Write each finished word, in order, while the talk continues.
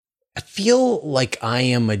feel like I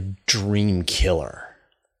am a dream killer.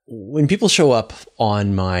 When people show up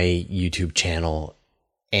on my YouTube channel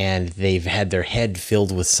and they've had their head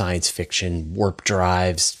filled with science fiction, warp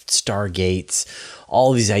drives, stargates,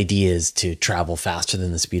 all these ideas to travel faster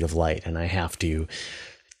than the speed of light, and I have to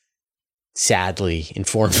sadly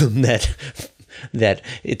inform them that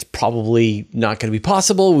it's probably not going to be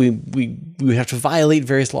possible. We have to violate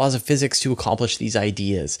various laws of physics to accomplish these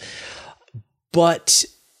ideas. But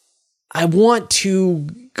I want to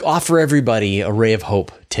offer everybody a ray of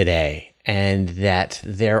hope today, and that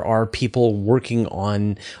there are people working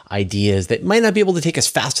on ideas that might not be able to take us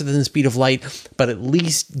faster than the speed of light, but at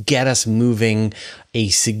least get us moving a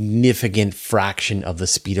significant fraction of the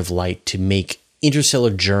speed of light to make interstellar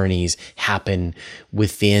journeys happen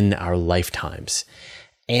within our lifetimes.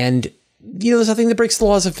 And, there's nothing that breaks the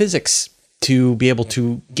laws of physics to be able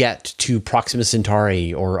to get to Proxima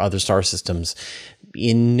Centauri or other star systems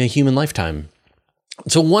in a human lifetime.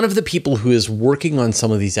 So one of the people who is working on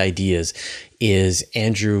some of these ideas is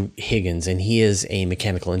Andrew Higgins, and he is a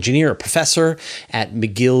mechanical engineer, a professor at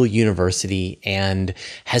McGill University, and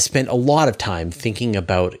has spent a lot of time thinking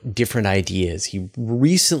about different ideas. He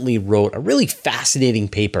recently wrote a really fascinating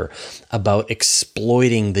paper about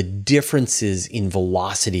exploiting the differences in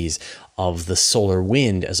velocities of the solar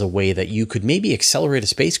wind as a way that you could maybe accelerate a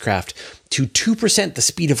spacecraft to 2% the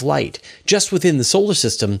speed of light just within the solar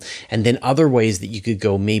system, and then other ways that you could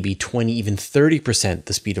go maybe 20, even 30%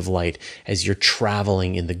 the speed of light as you're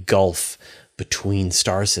traveling in the gulf between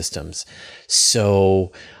star systems.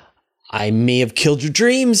 So I may have killed your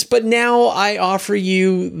dreams, but now I offer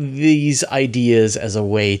you these ideas as a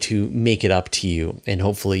way to make it up to you. And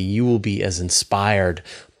hopefully you will be as inspired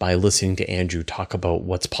by listening to Andrew talk about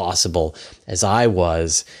what's possible as I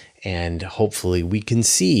was. And hopefully we can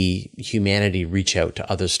see humanity reach out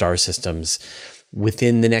to other star systems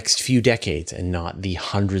within the next few decades and not the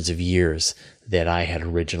hundreds of years that I had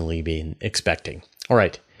originally been expecting. All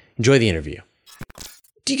right, enjoy the interview.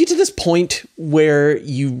 Do you get to this point where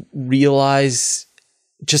you realize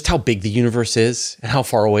just how big the universe is and how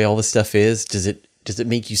far away all this stuff is? Does it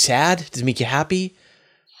make you sad? Does it make you happy?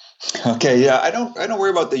 Okay, yeah, I don't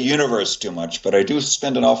worry about the universe too much, but I do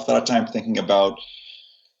spend an awful lot of time thinking about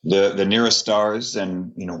the nearest stars,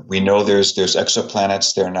 and we know there's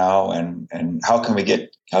exoplanets there now, and how can we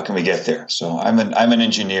get there? So I'm an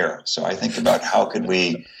engineer, so I think about how could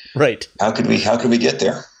we get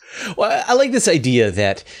there? Well, I like this idea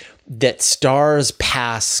that stars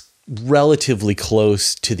pass relatively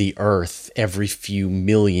close to the Earth every few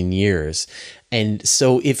million years, and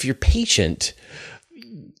so if you're patient,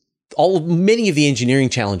 many of the engineering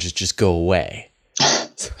challenges just go away.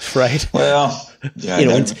 Right? Well, yeah,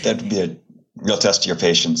 that'd be a real test of your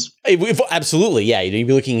patience. Absolutely, yeah. You'd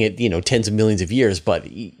be looking at tens of millions of years,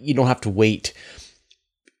 but you don't have to wait.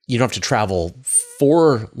 You don't have to travel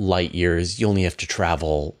 4 light years. You only have to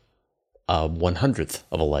travel 1/100th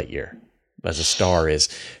of a light year, as a star is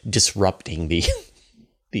disrupting the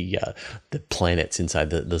planets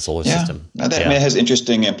inside the solar system. Now that has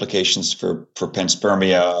interesting implications for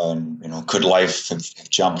panspermia, and could life have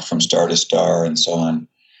jumped from star to star and so on.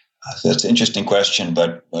 So that's an interesting question,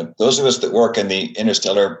 but those of us that work in the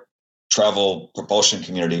interstellar travel propulsion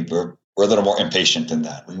community, we're a little more impatient than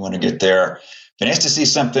that. We want to get there. But nice to see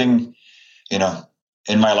something,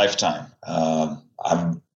 in my lifetime.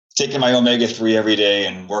 I'm taking my omega-3 every day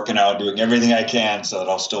and working out, doing everything I can so that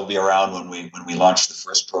I'll still be around when we launch the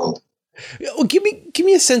first probe. Well, give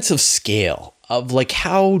me a sense of scale of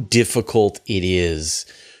how difficult it is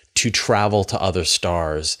to travel to other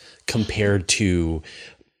stars compared to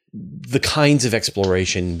the kinds of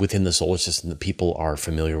exploration within the solar system that people are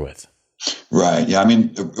familiar with. Right. Yeah. I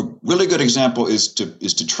mean, a really good example is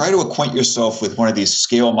to try to acquaint yourself with one of these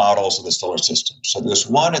scale models of the solar system. So there's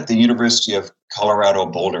one at the University of Colorado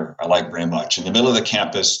Boulder I like very much. In the middle of the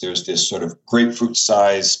campus, there's this sort of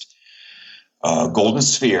grapefruit-sized golden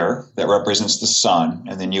sphere that represents the sun.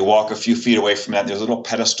 And then you walk a few feet away from that. There's a little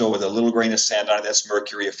pedestal with a little grain of sand on it. That's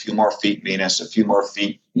Mercury. A few more feet, Venus. A few more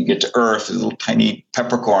feet, you get to Earth, a little tiny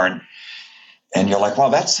peppercorn. And you're like, wow,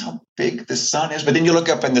 that's how big the sun is. But then you look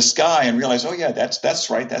up in the sky and realize, oh, yeah, that's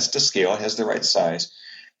right. That's to scale. It has the right size.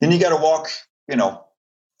 Then you got to walk,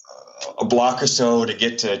 a block or so to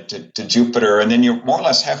get to Jupiter. And then you're more or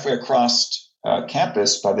less halfway across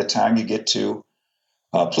campus by the time you get to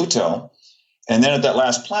Pluto. And then at that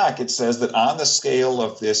last plaque, it says that on the scale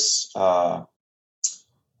of this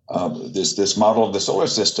this model of the solar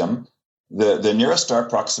system, the nearest star,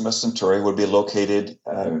 Proxima Centauri, would be located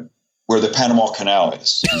where the Panama Canal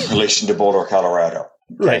is in relation to Boulder, Colorado.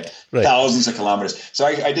 Okay? Right. Thousands of kilometers. So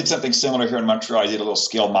I did something similar here in Montreal. I did a little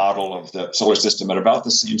scale model of the solar system at about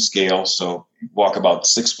the same scale. So walk about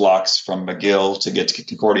 6 blocks from McGill to get to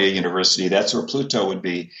Concordia University. That's where Pluto would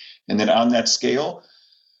be. And then on that scale,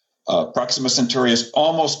 Proxima Centauri is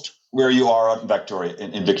almost where you are in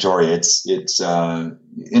Victoria. It's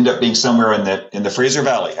end up being somewhere in the Fraser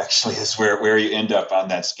Valley. Actually, is where you end up on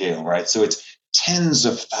that scale, right? So it's tens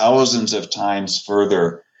of thousands of times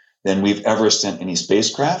further than we've ever sent any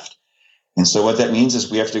spacecraft. And so what that means is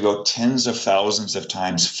we have to go tens of thousands of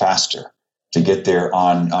times faster to get there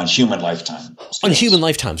on human lifetime scales. On human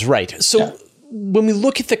lifetimes, right. So when we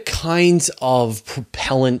look at the kinds of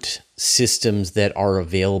propellant systems that are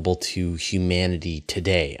available to humanity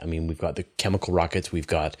today, I mean, we've got the chemical rockets, we've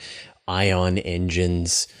got ion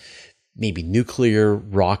engines, maybe nuclear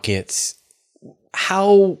rockets.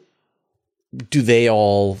 How do they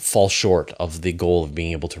all fall short of the goal of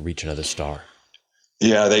being able to reach another star?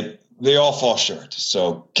 Yeah, they all fall short.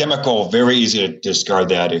 So chemical, very easy to discard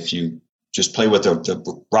that. If you just play with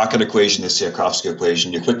the rocket equation, the Tsiolkovsky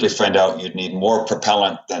equation, you quickly find out you'd need more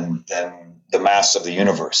propellant than the mass of the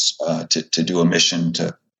universe to do a mission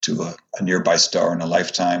to a nearby star in a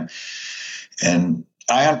lifetime. And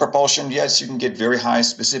ion propulsion, yes, you can get very high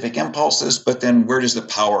specific impulses, but then where does the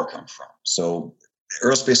power come from? So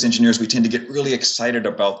aerospace engineers, we tend to get really excited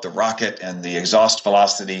about the rocket and the exhaust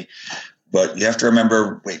velocity, but you have to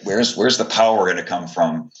remember, wait, where's the power going to come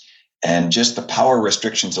from? And just the power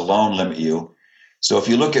restrictions alone limit you. So if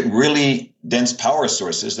you look at really dense power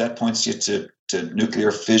sources, that points you to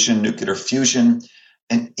nuclear fission, nuclear fusion.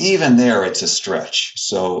 And even there, it's a stretch.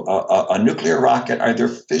 So a nuclear rocket, either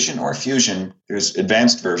fission or fusion, there's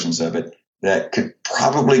advanced versions of it that could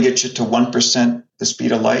probably get you to 1% the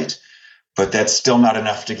speed of light. But that's still not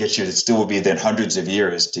enough to get you. It still will be then hundreds of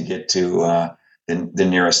years to get to the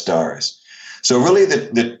nearest stars. So really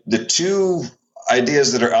the two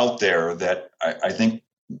ideas that are out there that I think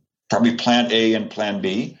probably plan A and plan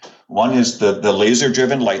B. One is the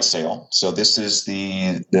laser-driven light sail. So this is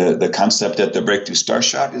the concept that the Breakthrough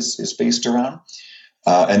Starshot is based around.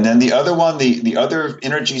 And then the other one, the other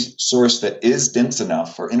energy source that is dense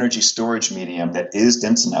enough, or energy storage medium that is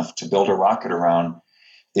dense enough to build a rocket around,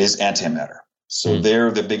 is antimatter. So there,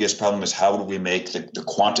 the biggest problem is how do we make the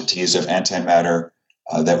quantities of antimatter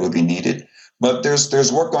that would be needed. But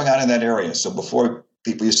there's work going on in that area. So before,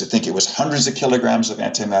 people used to think it was hundreds of kilograms of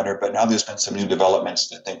antimatter, but now there's been some new developments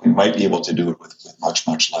that think we might be able to do it with much,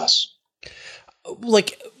 much less.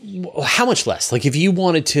 Like, how much less? Like, if you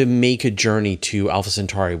wanted to make a journey to Alpha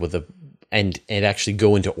Centauri and actually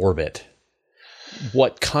go into orbit,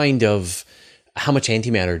 how much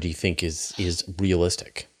antimatter do you think is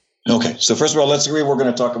realistic? Okay, so first of all, let's agree we're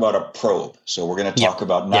going to talk about a probe. So we're going to talk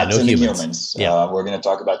about not sending humans. We're going to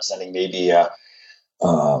talk about sending maybe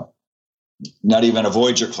not even a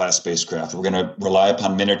Voyager-class spacecraft. We're going to rely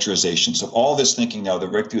upon miniaturization. So all this thinking now, the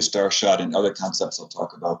Breakthrough Starshot and other concepts I'll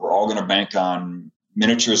talk about, we're all going to bank on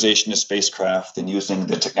miniaturization of spacecraft and using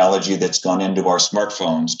the technology that's gone into our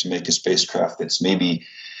smartphones to make a spacecraft that's maybe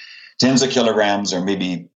tens of kilograms or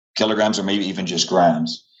maybe even just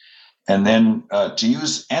grams. And then to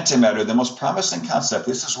use antimatter, the most promising concept,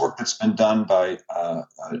 this is work that's been done by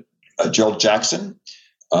Gerald Jackson,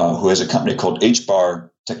 who has a company called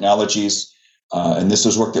H-Bar Technologies. And this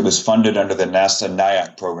was work that was funded under the NASA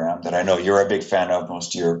NIAC program that I know you're a big fan of.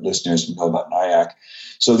 Most of your listeners know about NIAC.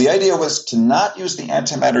 So the idea was to not use the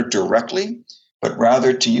antimatter directly, but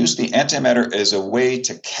rather to use the antimatter as a way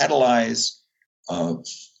to catalyze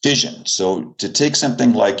fission. So to take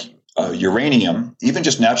something like uranium, even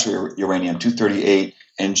just natural uranium, 238,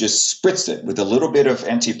 and just spritz it with a little bit of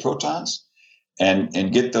antiprotons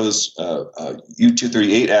and get those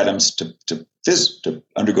U-238 atoms to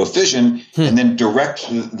undergo fission, and then direct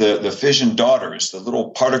the fission daughters, the little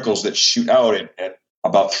particles that shoot out at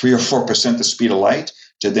about 3 or 4% the speed of light,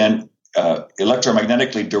 to then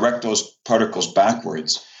electromagnetically direct those particles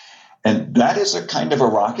backwards. And that is a kind of a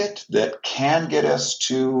rocket that can get us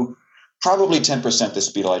to probably 10% the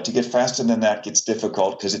speed of light. To get faster than that gets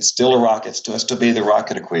difficult because it's still a rocket, still has to obey the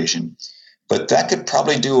rocket equation. But that could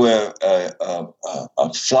probably do a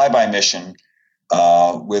flyby mission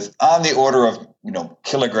with on the order of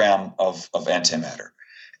kilogram of antimatter.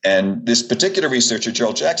 And this particular researcher,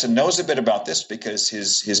 Gerald Jackson, knows a bit about this because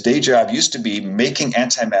his day job used to be making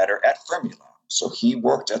antimatter at Fermilab. So he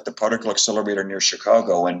worked at the particle accelerator near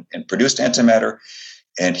Chicago and produced antimatter.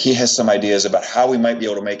 And he has some ideas about how we might be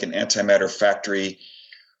able to make an antimatter factory.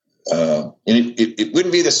 And it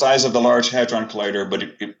wouldn't be the size of the Large Hadron Collider, but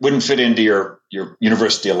it wouldn't fit into your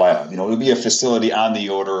university lab. It would be a facility on the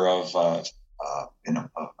order of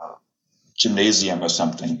gymnasium or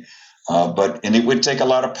something. And it would take a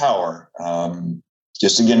lot of power.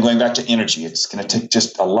 Just again, going back to energy, it's going to take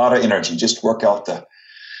just a lot of energy. Just work out the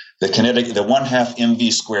kinetic, the 1/2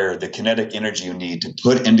 mv squared, the kinetic energy you need to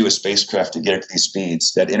put into a spacecraft to get it to these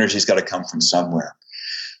speeds. That energy's got to come from somewhere.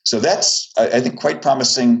 So that's, I think, quite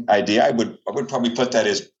promising idea. I would probably put that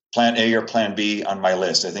as plan A or plan B on my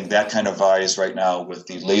list. I think that kind of vies right now with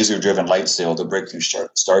the laser-driven light sail, the breakthrough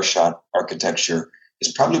starshot architecture,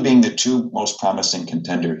 is probably being the two most promising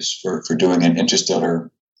contenders for doing an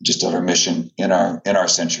interstellar mission in our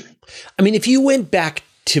century. I mean, if you went back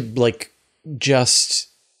to just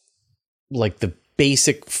the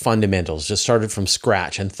basic fundamentals, just started from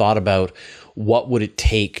scratch and thought about what would it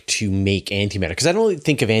take to make antimatter? Because I don't really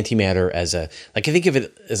think of antimatter as I think of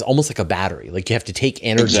it as almost like a battery. Like you have to take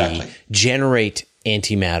energy, exactly, generate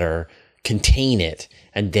antimatter, contain it,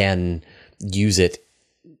 and then use it.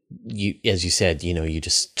 You, as you said, you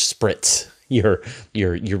just spritz your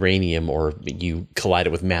uranium, or you collide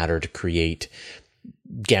it with matter to create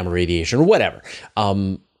gamma radiation or whatever.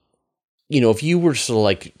 If you were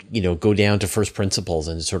sort of go down to first principles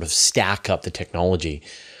and sort of stack up the technology,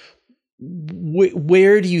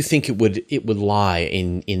 where do you think it would lie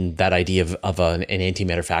in that idea of an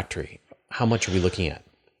antimatter factory? How much are we looking at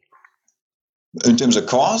in terms of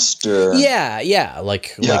cost? Or? Yeah.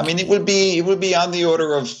 I mean, it would be on the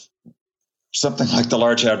order of something like the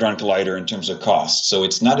Large Hadron Collider in terms of cost. So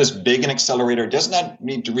it's not as big an accelerator. It does not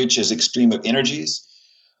need to reach as extreme of energies.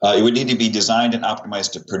 It would need to be designed and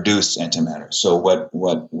optimized to produce antimatter. So what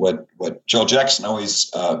Joel Jackson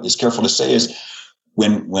always is careful to say is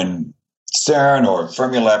when CERN or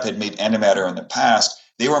Fermilab had made antimatter in the past,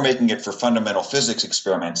 they were making it for fundamental physics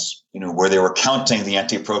experiments, where they were counting the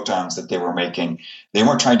antiprotons that they were making. They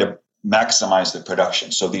weren't trying to maximize the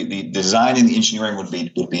production. So the design and the engineering would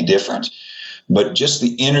be different. But just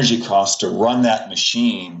the energy cost to run that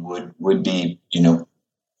machine would be,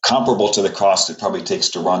 comparable to the cost it probably takes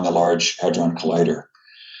to run the Large Hadron Collider.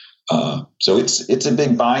 So it's a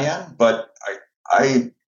big buy-in, but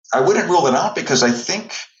I wouldn't rule it out, because I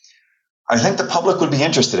think the public would be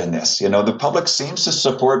interested in this. The public seems to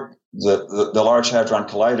support the Large Hadron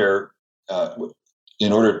Collider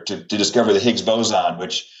in order to discover the Higgs boson,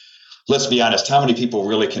 which, let's be honest, how many people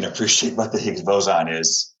really can appreciate what the Higgs boson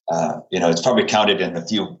is? It's probably counted in a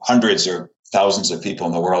few hundreds or thousands of people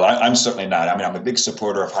in the world. I'm certainly not. I mean, I'm a big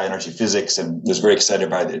supporter of high energy physics and was very excited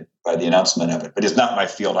by the announcement of it, but it's not my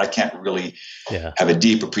field. I can't really have a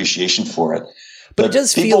deep appreciation for it. But it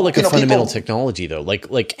does feel like a fundamental technology, though.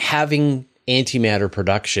 Like having antimatter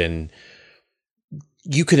production,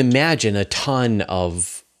 you could imagine a ton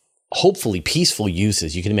of hopefully peaceful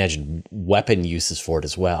uses. You can imagine weapon uses for it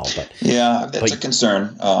as well. But that's a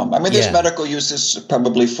concern. There's medical uses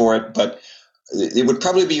probably for it, but it would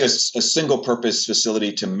probably be a single purpose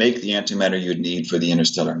facility to make the antimatter you'd need for the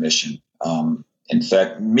interstellar mission. In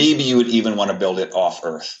fact, maybe you would even want to build it off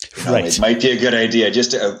Earth. Right. It might be a good idea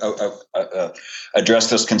just to address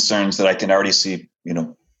those concerns that I can already see,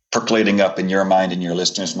 percolating up in your mind and your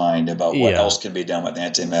listeners' mind about what else can be done with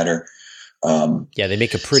antimatter. They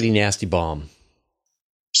make a pretty nasty bomb.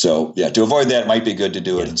 So, to avoid that, it might be good to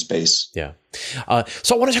do it in space. Yeah.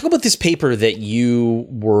 So I want to talk about this paper that you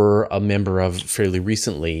were a member of fairly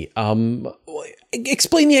recently.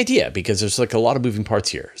 Explain the idea, because there's a lot of moving parts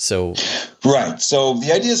here. So, right. So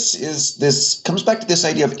the idea is this comes back to this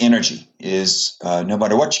idea of energy. Is no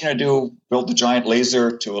matter what you're going to do, build the giant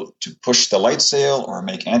laser to push the light sail or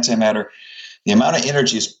make antimatter, the amount of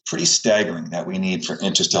energy is pretty staggering that we need for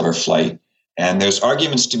interstellar flight. And there's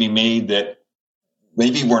arguments to be made that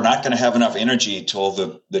maybe we're not going to have enough energy till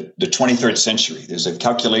the 23rd century. There's a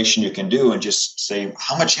calculation you can do and just say,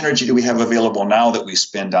 how much energy do we have available now that we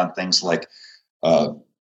spend on things like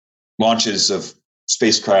launches of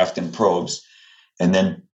spacecraft and probes? And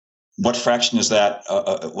then what fraction is that?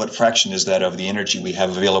 Of the energy we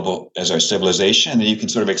have available as our civilization? And then you can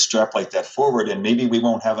sort of extrapolate that forward, and maybe we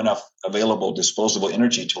won't have enough available disposable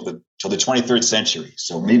energy till the 23rd century.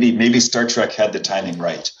 So maybe Star Trek had the timing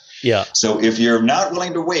right. Yeah. So if you're not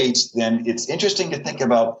willing to wait, then it's interesting to think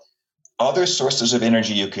about other sources of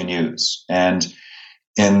energy you can use. And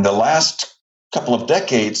in the last couple of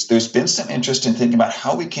decades, there's been some interest in thinking about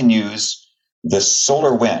how we can use the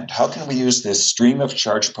solar wind. How can we use this stream of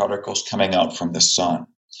charged particles coming out from the sun?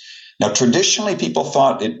 Now, traditionally, people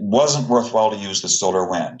thought it wasn't worthwhile to use the solar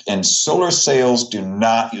wind, and solar sails do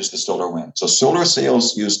not use the solar wind. So solar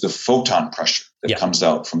sails use the photon pressure that comes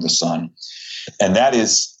out from the sun, and that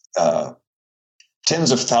is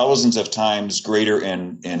tens of thousands of times greater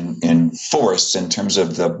in force in terms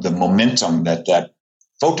of the momentum that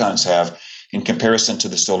photons have in comparison to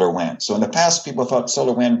the solar wind. So in the past, people thought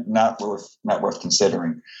solar wind not worth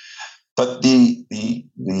considering. But the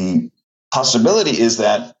possibility is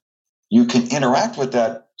that you can interact with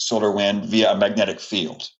that solar wind via a magnetic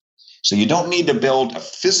field. So you don't need to build a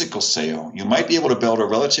physical sail. You might be able to build a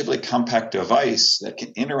relatively compact device that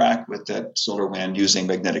can interact with that solar wind using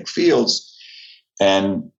magnetic fields,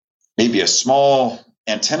 and maybe a small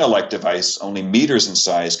antenna-like device, only meters in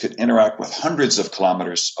size, could interact with hundreds of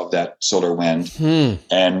kilometers of that solar wind.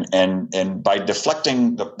 And by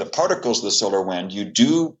deflecting the particles of the solar wind, you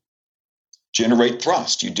do generate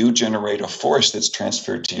thrust. You do generate a force that's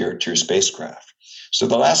transferred to your spacecraft. So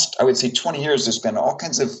the last, I would say, 20 years, there's been all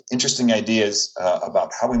kinds of interesting ideas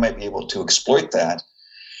about how we might be able to exploit that.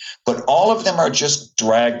 But all of them are just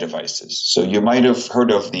drag devices. So you might have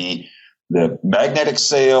heard of the magnetic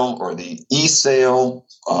sail or the e-sail,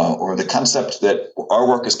 or the concept that our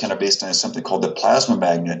work is kind of based on is something called the plasma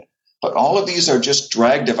magnet. But all of these are just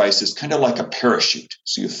drag devices, kind of like a parachute.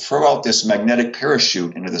 So you throw out this magnetic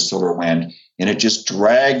parachute into the solar wind, and it just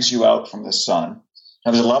drags you out from the sun.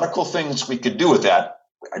 Now, there's a lot of cool things we could do with that.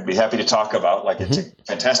 I'd be happy to talk about, like it's a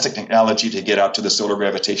fantastic technology to get out to the solar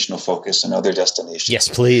gravitational focus and other destinations. Yes,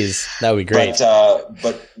 please. That would be great.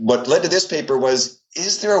 But what led to this paper was,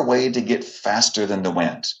 is there a way to get faster than the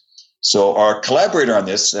wind? So our collaborator on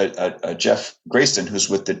this, Jeff Grayson, who's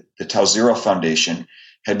with the Tau Zero Foundation,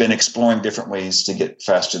 had been exploring different ways to get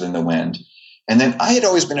faster than the wind. And then I had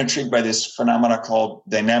always been intrigued by this phenomena called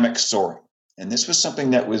dynamic soaring. And this was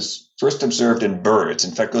something that was first observed in birds.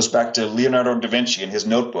 In fact, goes back to Leonardo da Vinci in his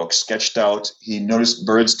notebook, sketched out, he noticed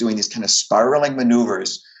birds doing these kind of spiraling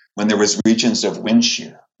maneuvers when there was regions of wind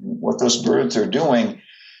shear. What those birds are doing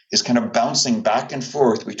is kind of bouncing back and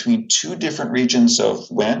forth between two different regions of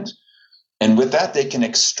wind. And with that, they can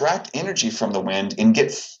extract energy from the wind and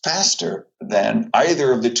get faster than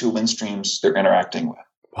either of the two wind streams they're interacting with.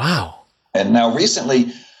 Wow. And now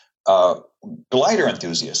recently, glider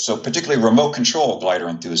enthusiasts, so particularly remote control glider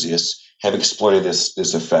enthusiasts, have exploited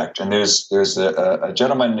this effect. And there's a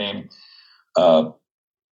gentleman named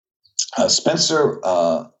Spencer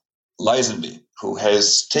Lisenby, who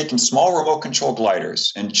has taken small remote control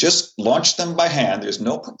gliders and just launched them by hand. There's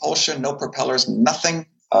no propulsion, no propellers, nothing,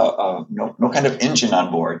 no kind of engine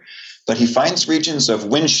on board. But he finds regions of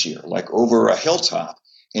wind shear, like over a hilltop,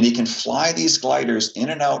 and he can fly these gliders in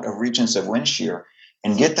and out of regions of wind shear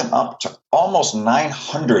and get them up to almost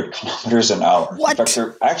 900 kilometers an hour. What? In fact,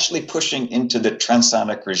 they're actually pushing into the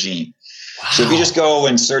transonic regime. Wow. So if you just go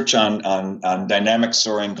and search on dynamic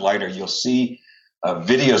soaring glider, you'll see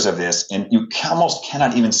videos of this, and you almost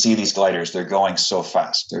cannot even see these gliders. They're going so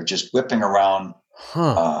fast. They're just whipping around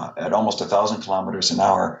at almost 1,000 kilometers an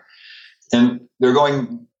hour. And they're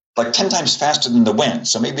going like 10 times faster than the wind.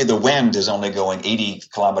 So maybe the wind is only going 80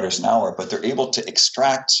 kilometers an hour, but they're able to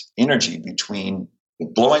extract energy between the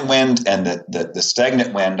blowing wind and the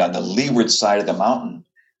stagnant wind on the leeward side of the mountain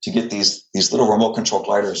to get these little remote control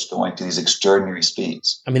gliders going to these extraordinary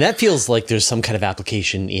speeds. I mean, that feels like there's some kind of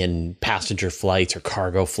application in passenger flights or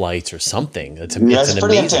cargo flights or something. It's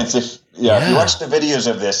pretty intense. If you watch the videos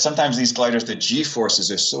of this, sometimes these gliders, the G forces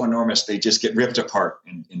are so enormous, they just get ripped apart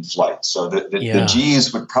in flight. So the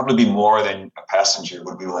G's would probably be more than a passenger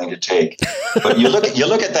would be willing to take. But you look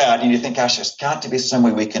at that and you think, gosh, there's got to be some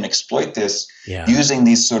way we can exploit this using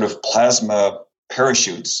these sort of plasma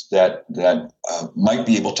parachutes that might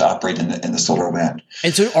be able to operate in the solar wind.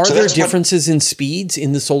 And so are there differences in speeds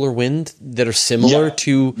in the solar wind that are similar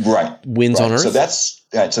to winds on Earth? So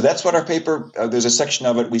that's what our paper, there's a section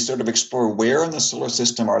of it, we sort of explore where in the solar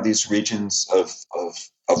system are these regions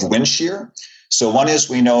of wind shear. So one is,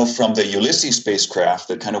 we know from the Ulysses spacecraft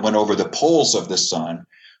that kind of went over the poles of the sun,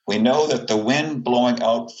 we know that the wind blowing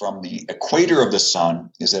out from the equator of the sun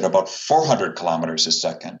is at about 400 kilometers a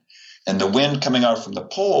second. And the wind coming out from the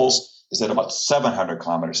poles is at about 700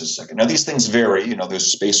 kilometers a second. Now, these things vary. You know,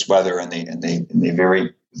 there's space weather, and they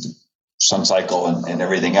vary, sun cycle and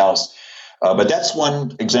everything else. But that's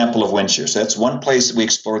one example of wind shear. So that's one place that we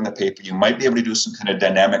explored in the paper. You might be able to do some kind of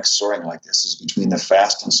dynamic soaring like this, is between the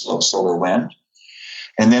fast and slow solar wind.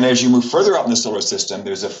 And then as you move further out in the solar system,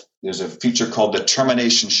 there's a feature called the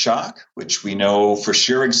termination shock, which we know for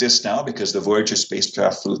sure exists now because the Voyager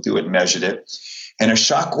spacecraft flew through it and measured it. And a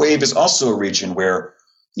shock wave is also a region where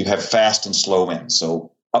you have fast and slow wind.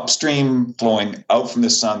 So upstream, flowing out from the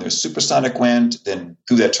sun, there's supersonic wind. Then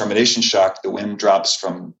through that termination shock, the wind drops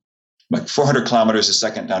from like 400 kilometers a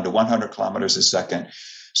second down to 100 kilometers a second.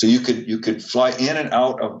 So you could fly in and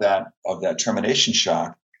out of that termination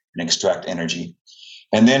shock and extract energy.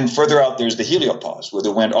 And then further out, there's the heliopause, where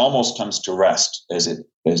the wind almost comes to rest as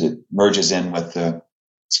it merges in with the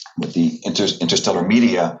interstellar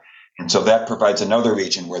media. And so that provides another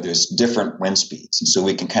region where there's different wind speeds. And so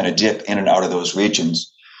we can kind of dip in and out of those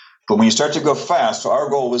regions. But when you start to go fast, so our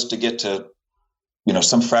goal was to get to,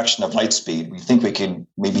 some fraction of light speed. We think we can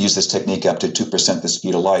maybe use this technique up to 2% the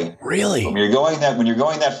speed of light. Really? When you're going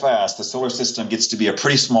that fast, the solar system gets to be a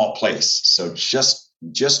pretty small place. So just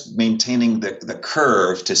maintaining the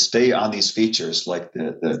curve to stay on these features like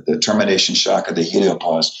the termination shock or the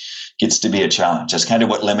heliopause gets to be a challenge. That's kind of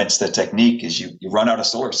what limits the technique is you run out of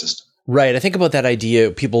solar system. Right. I think about that idea.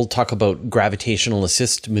 People talk about gravitational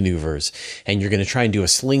assist maneuvers, and you're going to try and do a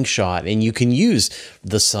slingshot, and you can use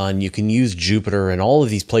the sun, you can use Jupiter and all of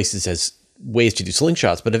these places as ways to do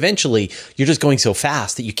slingshots, but eventually you're just going so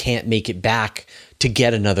fast that you can't make it back to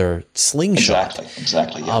get another slingshot.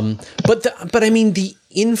 Exactly. Yeah. But I mean, the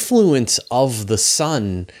influence of the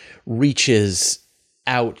sun reaches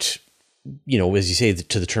out, as you say,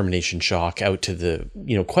 to the termination shock, out to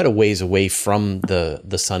the, quite a ways away from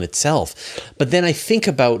the sun itself. But then I think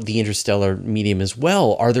about the interstellar medium as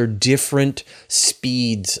well. Are there different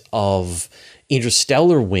speeds of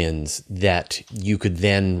interstellar winds that you could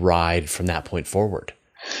then ride from that point forward?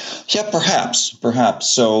 Yeah, perhaps.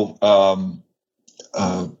 So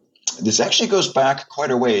this actually goes back quite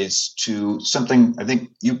a ways to something I think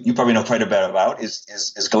you probably know quite a bit about is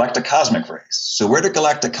galactocosmic rays. So where do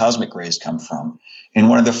galactocosmic rays come from? And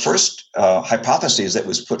one of the first hypotheses that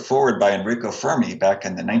was put forward by Enrico Fermi back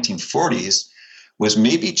in the 1940s was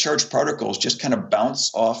maybe charged particles just kind of bounce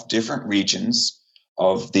off different regions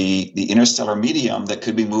of the interstellar medium that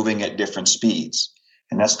could be moving at different speeds.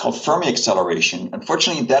 And that's called Fermi acceleration.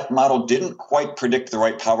 Unfortunately, that model didn't quite predict the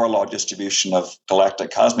right power law distribution of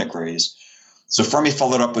galactic cosmic rays. So Fermi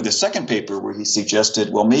followed up with a second paper where he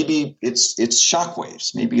suggested, well, maybe it's shock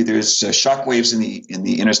waves. Maybe there's shock waves in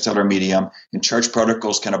the interstellar medium, and charged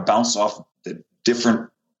particles kind of bounce off the different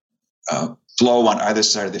flow on either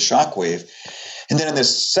side of the shock wave. And then in the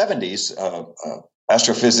 70s,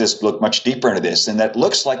 astrophysicists look much deeper into this, and that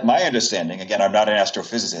looks like my understanding. Again, I'm not an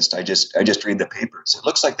astrophysicist. I just read the papers. It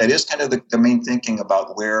looks like that is kind of the main thinking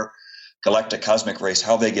about where galactic cosmic rays,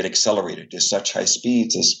 how they get accelerated to such high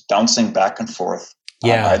speeds, is bouncing back and forth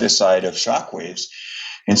on either side of shock waves.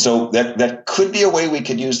 And so that could be a way we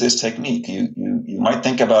could use this technique. You might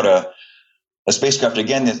think about a spacecraft.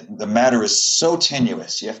 Again, the matter is so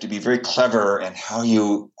tenuous. You have to be very clever in how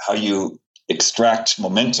you extract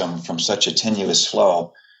momentum from such a tenuous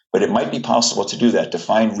flow, but it might be possible to do that, to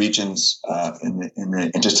find regions in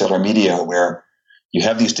the interstellar media where you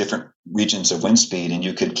have these different regions of wind speed and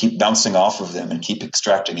you could keep bouncing off of them and keep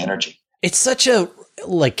extracting energy. It's such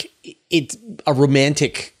it's a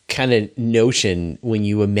romantic kind of notion when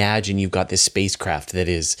you imagine you've got this spacecraft that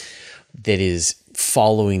is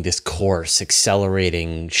following this course,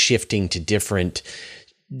 accelerating, shifting to different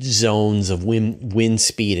zones of wind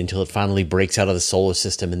speed until it finally breaks out of the solar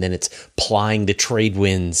system, and then it's plying the trade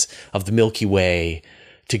winds of the Milky Way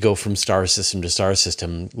to go from star system to star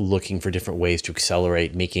system, looking for different ways to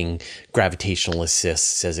accelerate, making gravitational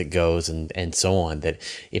assists as it goes, and so on. That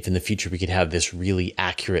if in the future we could have this really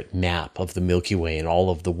accurate map of the Milky Way and all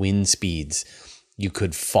of the wind speeds, you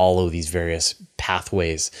could follow these various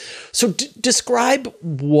pathways. So describe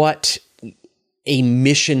what a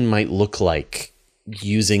mission might look like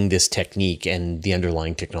using this technique and the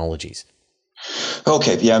underlying technologies.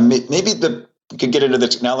 Okay, yeah, maybe we could get into the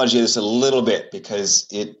technology of this a little bit, because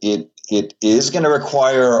it is going to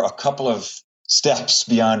require a couple of steps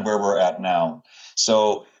beyond where we're at now.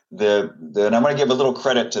 So and I'm going to give a little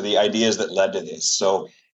credit to the ideas that led to this. So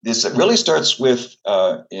this really starts with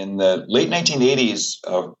in the late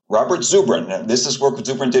 1980s, Robert Zubrin. And this is work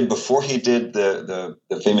Zubrin did before he did the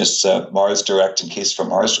famous Mars Direct and Case for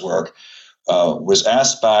Mars work. Was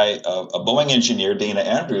asked by a Boeing engineer, Dana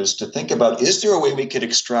Andrews, to think about, is there a way we could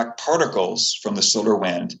extract particles from the solar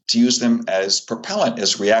wind to use them as propellant,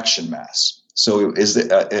 as reaction mass? So is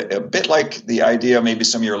it a bit like the idea, maybe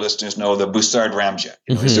some of your listeners know, the Bussard ramjet?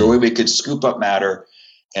 Is there a way we could scoop up matter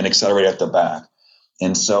and accelerate at the back?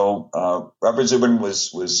 And so Robert Zubrin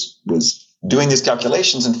was doing these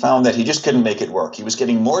calculations and found that he just couldn't make it work. He was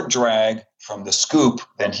getting more drag from the scoop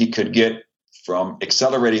than he could get from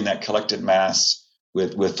accelerating that collected mass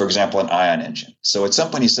with, for example, an ion engine. So at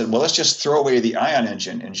some point he said, well, let's just throw away the ion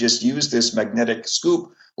engine and just use this magnetic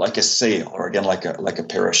scoop like a sail, or again, like a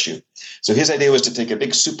parachute. So his idea was to take a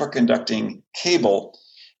big superconducting cable,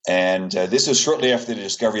 and this was shortly after the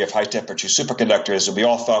discovery of high-temperature superconductors, and we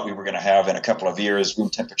all thought we were going to have, in a couple of years,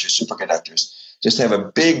 room-temperature superconductors. Just have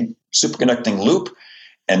a big superconducting loop,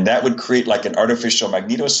 and that would create like an artificial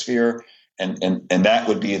magnetosphere, and that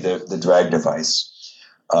would be the drag device.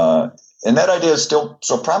 And that idea is still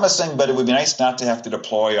so promising, but it would be nice not to have to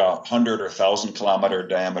deploy a 100 or 1,000-kilometer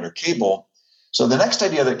diameter cable. So the next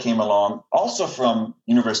idea that came along, also from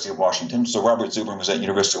University of Washington, so Robert Zubrin was at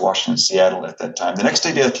University of Washington, Seattle at that time. The next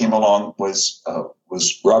idea that came along was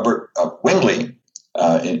Robert Wingley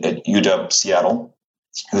at UW Seattle,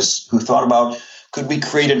 who thought about, could we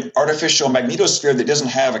create an artificial magnetosphere that doesn't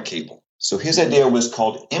have a cable? So his idea was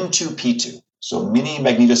called M2P2, so mini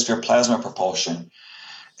magnetosphere plasma propulsion.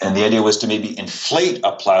 And the idea was to maybe inflate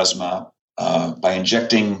a plasma by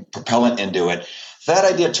injecting propellant into it. That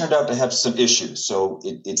idea turned out to have some issues. So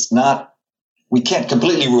it's not, we can't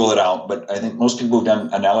completely rule it out, but I think most people who've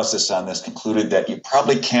done analysis on this concluded that you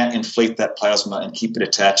probably can't inflate that plasma and keep it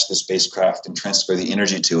attached to the spacecraft and transfer the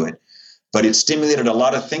energy to it. But it stimulated a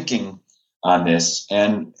lot of thinking on this.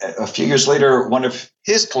 And a few years later, one of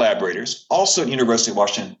his collaborators, also at University of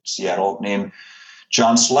Washington, Seattle, named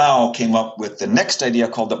John Slough, came up with the next idea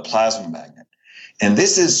called the plasma magnet. And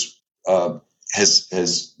this is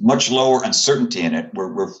has much lower uncertainty in it.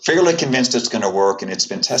 We're fairly convinced it's going to work, and it's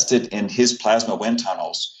been tested in his plasma wind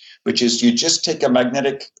tunnels, which is you just take a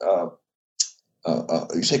magnetic,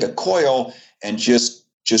 you take a coil and just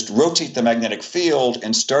rotate the magnetic field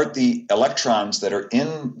and start the electrons that are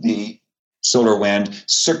in the solar wind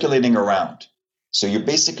circulating around. So you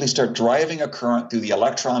basically start driving a current through the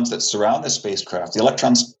electrons that surround the spacecraft. The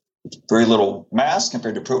electrons, very little mass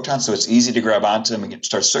compared to protons, so it's easy to grab onto them and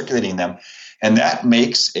start circulating them. And that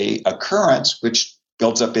makes a current which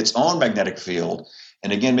builds up its own magnetic field,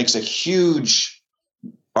 and again makes a huge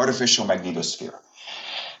artificial magnetosphere.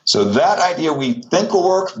 So that idea we think will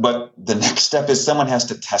work, but the next step is someone has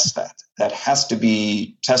to test that. That has to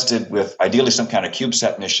be tested with ideally some kind of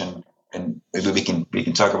CubeSat mission, and maybe we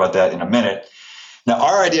can talk about that in a minute. Now,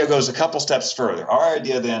 our idea goes a couple steps further. Our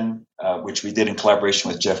idea then, which we did in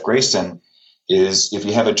collaboration with Jeff Grayson, is if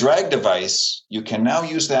you have a drag device, you can now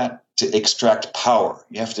use that to extract power.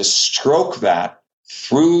 You have to stroke that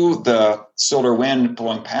through the solar wind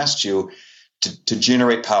blowing past you to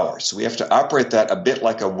generate power. So we have to operate that a bit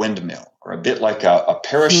like a windmill, or a bit like a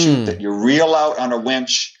parachute that you reel out on a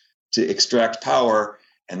winch to extract power,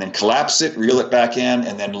 and then collapse it, reel it back in,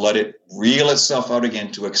 and then let it reel itself out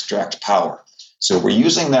again to extract power. So we're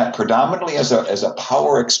using that predominantly as a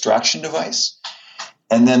power extraction device.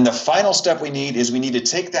 And then the final step we need to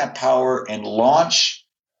take that power and launch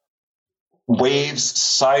waves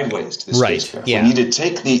sideways to the spacecraft. Yeah. We need to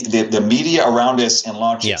take the media around us and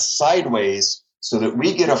launch it sideways so that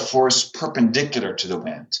we get a force perpendicular to the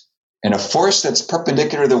wind. And a force that's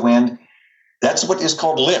perpendicular to the wind, that's what is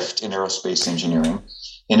called lift in aerospace engineering.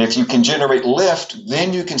 And if you can generate lift,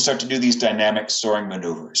 then you can start to do these dynamic soaring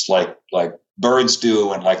maneuvers like birds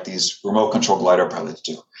do and like these remote control glider pilots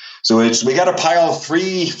do. So we got to pile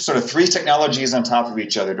three technologies on top of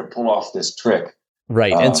each other to pull off this trick.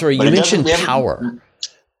 Right. And sorry, you mentioned power.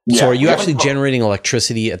 So are you actually generating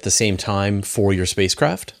electricity at the same time for your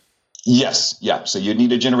spacecraft? Yes. Yeah. So you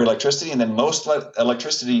need to generate electricity, and then most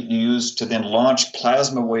electricity you use to then launch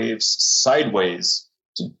plasma waves sideways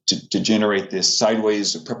to generate this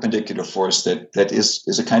sideways perpendicular force that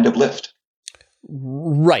is a kind of lift.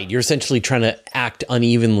 Right. You're essentially trying to act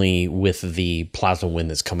unevenly with the plasma wind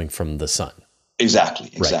that's coming from the sun.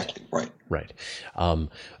 Exactly. Right.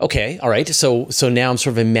 Okay. All right. So now I'm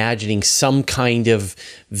sort of imagining some kind of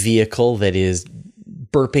vehicle that is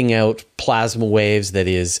burping out plasma waves, that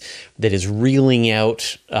is reeling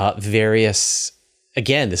out various.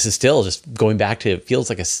 Again, this is still just going back to, it feels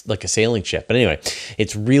like a sailing ship. But anyway,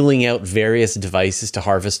 it's reeling out various devices to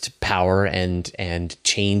harvest power and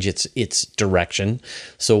change its direction.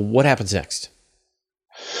 So what happens next?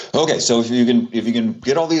 Okay, so if you can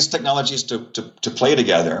get all these technologies to play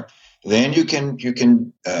together, then you can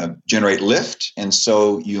generate lift. And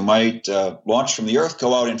so you might launch from the Earth,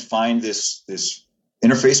 go out and find this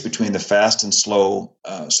interface between the fast and slow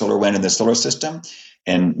solar wind in the solar system,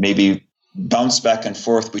 and maybe bounce back and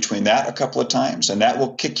forth between that a couple of times, and that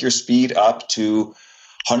will kick your speed up to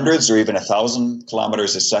hundreds or even 1,000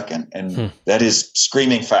 kilometers a second, and that is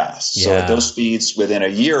screaming fast. Yeah. So at those speeds, within a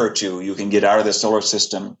year or two, you can get out of the solar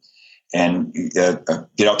system and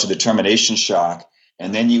get out to the termination shock,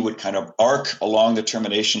 and then you would kind of arc along the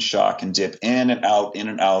termination shock and dip in and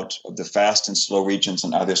out of the fast and slow regions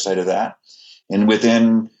on either side of that. And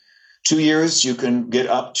within 2 years, you can get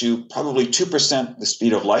up to probably 2% the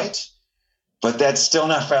speed of light. But that's still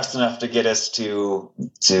not fast enough to get us to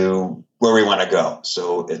where we want to go.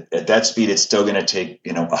 So at that speed, it's still going to take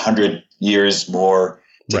 100 years more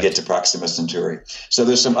to Right. get to Proxima Centauri. So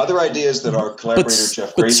there's some other ideas that our collaborator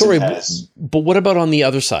Jeff Grayson has. But what about on the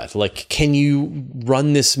other side? Like, can you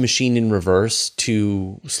run this machine in reverse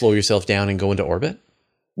to slow yourself down and go into orbit?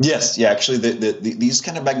 Yes, yeah. Actually, these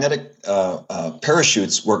kind of magnetic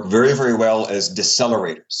parachutes work very, very well as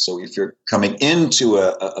decelerators. So if you're coming into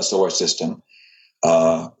a solar system,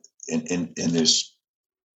 and there's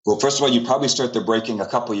well, first of all, you probably start the braking a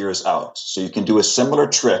couple years out. So you can do a similar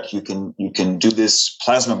trick. You can do this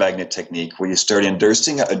plasma magnet technique where you start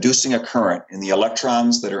inducing a current in the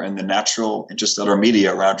electrons that are in the natural interstellar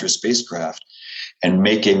media around your spacecraft, and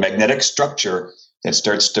make a magnetic structure that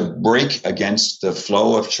starts to brake against the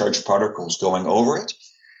flow of charged particles going over it.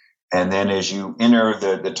 And then as you enter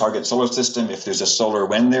the target solar system, if there's a solar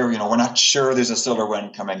wind there, we're not sure there's a solar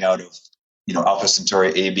wind coming out of, Alpha Centauri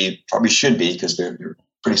AB. Probably should be, because they're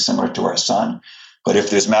pretty similar to our sun. But if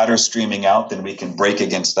there's matter streaming out, then we can brake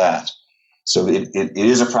against that. So it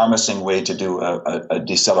is a promising way to do a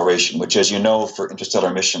deceleration, which, as you know, for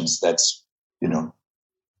interstellar missions, that's,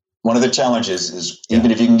 one of the challenges is,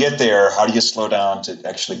 even if you can get there, how do you slow down to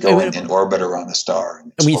actually go in orbit around the star?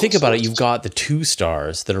 And when you think about it, you've got the two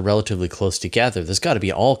stars that are relatively close together. There's got to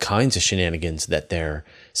be all kinds of shenanigans that their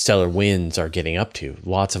stellar winds are getting up to.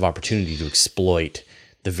 Lots of opportunity to exploit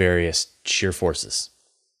the various shear forces.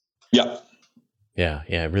 Yeah.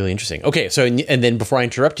 Yeah, really interesting. Okay, so and then before I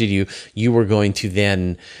interrupted you, you were going to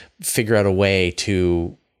then figure out a way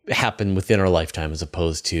to happen within our lifetime, as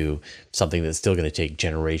opposed to something that's still going to take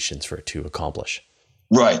generations for it to accomplish.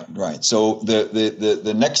 Right. So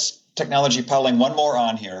the next technology piling one more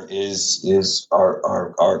on here is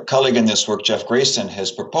our colleague in this work, Jeff Grayson,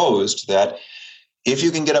 has proposed that if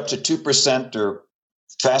you can get up to 2% or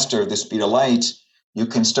faster the speed of light, you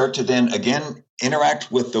can start to then again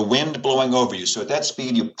interact with the wind blowing over you. So at that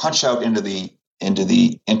speed, you punch out into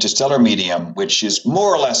the interstellar medium, which is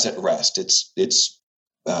more or less at rest. It's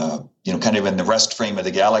kind of in the rest frame of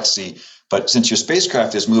the galaxy. But since your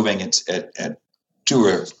spacecraft is moving at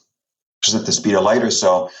 2% the speed of light or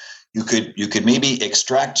so, you could maybe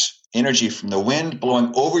extract energy from the wind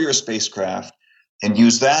blowing over your spacecraft and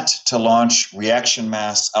use that to launch reaction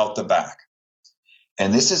mass out the back.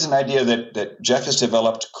 And this is an idea that Jeff has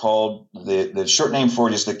developed, called the short name for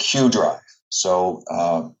it is the Q drive. So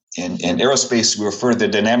in aerospace, we refer to the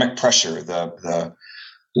dynamic pressure, the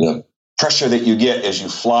pressure that you get as you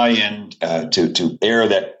fly in to air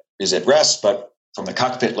that is at rest, but from the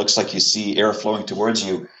cockpit looks like you see air flowing towards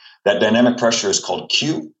you. That dynamic pressure is called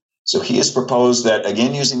Q. So he has proposed that,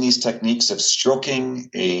 again, using these techniques of stroking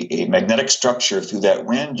a magnetic structure through that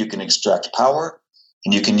wind, you can extract power,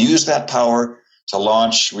 and you can use that power to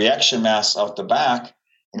launch reaction mass out the back.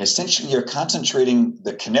 And essentially, you're concentrating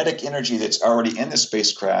the kinetic energy that's already in the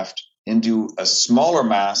spacecraft into a smaller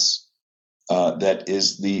mass that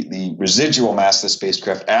is the residual mass of the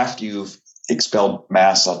spacecraft after you've expelled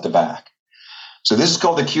mass out the back. So this is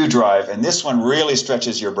called the Q drive, and this one really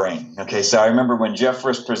stretches your brain. Okay, so I remember when Jeff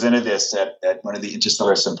first presented this at one of the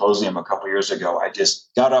Interstellar Symposium a couple years ago, I just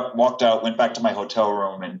got up, walked out, went back to my hotel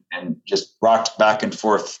room, and just rocked back and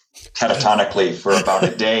forth catatonically for about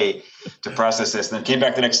a day to process this. And then came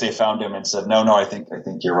back the next day, found him, and said, "No, I think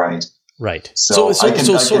you're right." Right. So this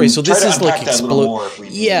is like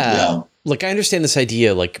yeah. Like, I understand this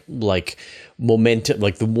idea, like momentum,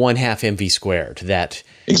 like the 1/2 mv squared. That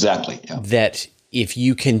exactly. Yeah. That if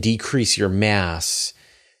you can decrease your mass,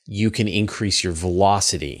 you can increase your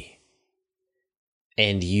velocity,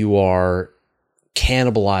 and you are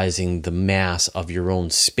cannibalizing the mass of your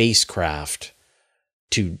own spacecraft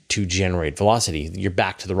to generate velocity. You're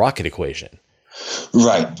back to the rocket equation.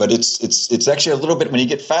 Right, but it's actually a little bit, when you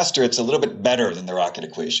get faster, it's a little bit better than the rocket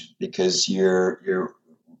equation, because your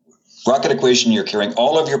rocket equation, you're carrying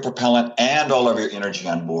all of your propellant and all of your energy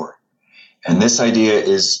on board. And this idea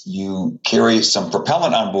is you carry some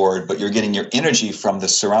propellant on board, but you're getting your energy from the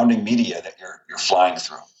surrounding media that you're flying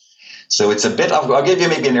through. So it's a bit, I'll give you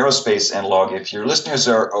maybe an aerospace analog. If your listeners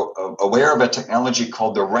are aware of a technology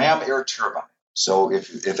called the ram air turbine. So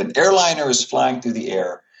if an airliner is flying through the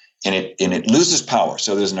air, and it loses power,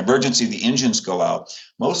 so there's an emergency, the engines go out,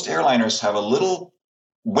 most airliners have a little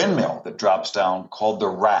windmill that drops down called the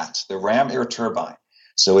RAT, the ram air turbine.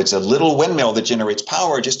 So it's a little windmill that generates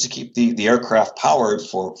power just to keep the aircraft powered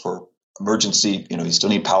for emergency. You still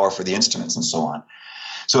need power for the instruments and so on.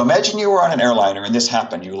 So imagine you were on an airliner and this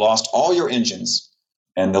happened. You lost all your engines,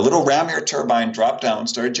 and the little ram air turbine dropped down,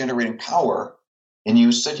 started generating power. And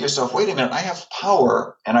you said to yourself, wait a minute, I have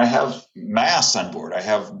power and I have mass on board. I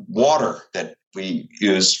have water that we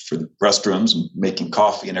use for the restrooms and making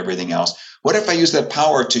coffee and everything else. What if I use that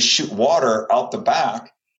power to shoot water out the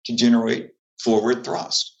back to generate forward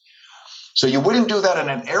thrust. So you wouldn't do that in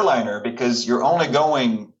an airliner because you're only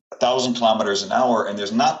going 1,000 kilometers an hour, and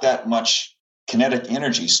there's not that much kinetic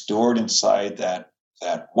energy stored inside that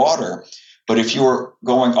water. But if you were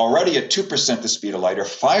going already at 2% the speed of light or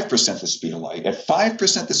 5% the speed of light, at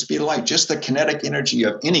 5% the speed of light, just the kinetic energy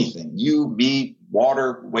of anything, you, me,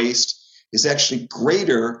 water, waste, is actually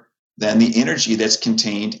greater than the energy that's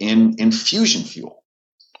contained in fusion fuel.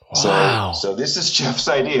 Wow. So this is Jeff's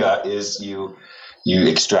idea, is you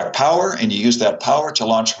extract power and you use that power to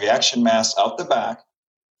launch reaction mass out the back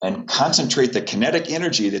and concentrate the kinetic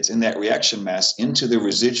energy that's in that reaction mass into the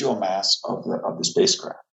residual mass of the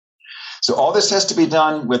spacecraft. So all this has to be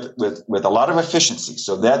done with a lot of efficiency.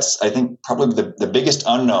 So that's, I think, probably the biggest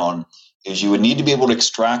unknown is you would need to be able to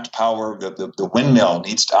extract power. The windmill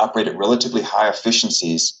needs to operate at relatively high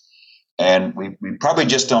efficiencies. And we probably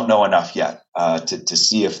just don't know enough yet to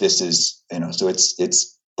see if this is, so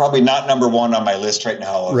it's probably not number one on my list right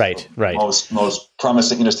now of most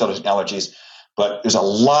promising interstellar technologies. But there's a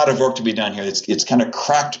lot of work to be done here. It's kind of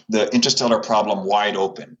cracked the interstellar problem wide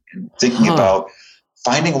open and thinking about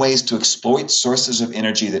finding ways to exploit sources of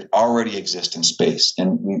energy that already exist in space.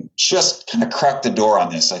 And we just kind of cracked the door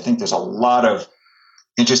on this. I think there's a lot of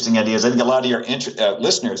interesting ideas. I think a lot of your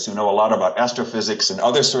listeners who know a lot about astrophysics and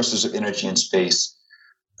other sources of energy in space,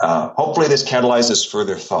 hopefully this catalyzes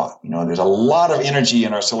further thought. There's a lot of energy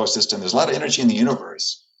in our solar system. There's a lot of energy in the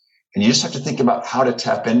universe. And you just have to think about how to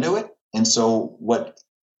tap into it. And so what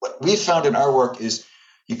we found in our work is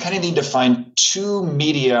you kind of need to find two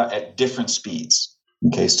media at different speeds.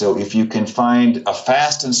 Okay, so if you can find a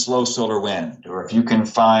fast and slow solar wind, or if you can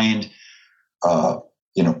find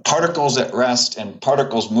particles at rest and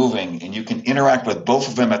particles moving, and you can interact with both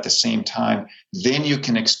of them at the same time, then you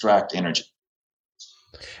can extract energy.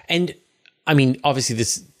 And I mean, obviously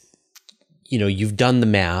this, you've done the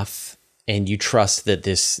math and you trust that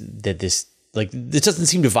this like this doesn't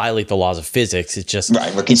seem to violate the laws of physics. It's just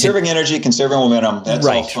right. We're conserving energy, conserving momentum. That's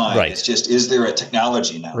all fine. Right. It's just, is there a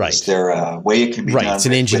technology now? Right. Is there a way it can be done? It's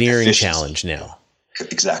an engineering challenge now.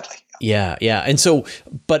 Exactly. Yeah. And so,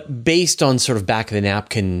 but based on sort of back of the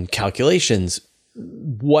napkin calculations,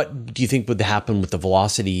 what do you think would happen with the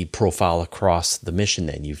velocity profile across the mission?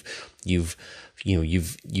 Then you've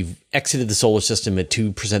exited the solar system at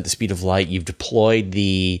 2% the speed of light. You've deployed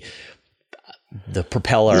the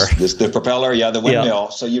propeller. The propeller, the windmill. Yeah.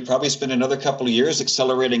 So you probably spend another couple of years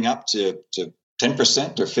accelerating up to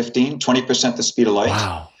 10% or 15, 20% the speed of light.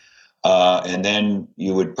 Wow. And then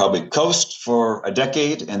you would probably coast for a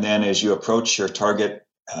decade. And then as you approach your target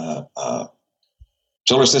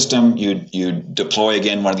solar system, you deploy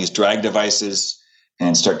again one of these drag devices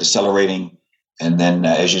and start decelerating. And then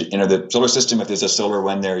as you enter the solar system, if there's a solar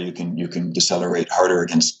wind there, you can decelerate harder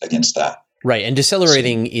against that. Right. And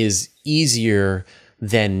decelerating is easier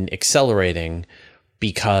than accelerating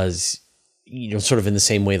because, sort of in the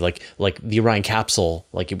same way, like the Orion capsule,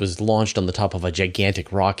 like it was launched on the top of a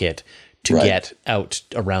gigantic rocket to get out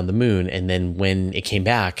around the moon. And then when it came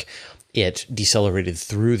back, it decelerated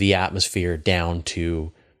through the atmosphere down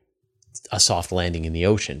to a soft landing in the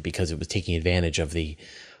ocean because it was taking advantage of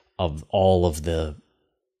all of the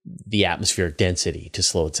atmospheric density to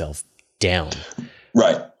slow itself down.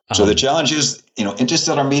 Right. So the challenge is,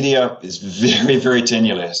 interstellar media is very, very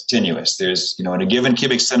tenuous. There's, in a given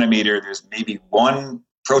cubic centimeter, there's maybe one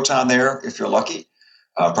proton there if you're lucky,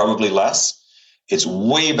 probably less. It's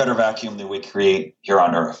way better vacuum than we create here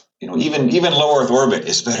on Earth. Even low Earth orbit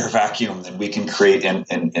is better vacuum than we can create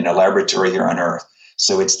in a laboratory here on Earth.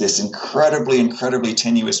 So it's this incredibly, incredibly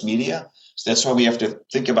tenuous media. So that's why we have to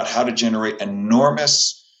think about how to generate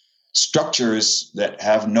enormous structures that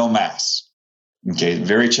have no mass. Okay,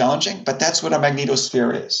 very challenging, but that's what a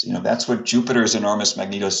magnetosphere is. That's what Jupiter's enormous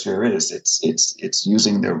magnetosphere is. It's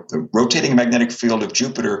using the rotating magnetic field of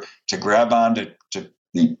Jupiter to grab onto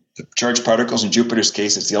the charged particles. In Jupiter's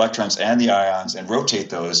case, it's the electrons and the ions, and rotate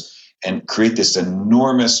those and create this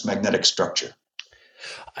enormous magnetic structure.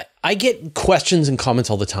 I get questions and comments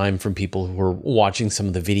all the time from people who are watching some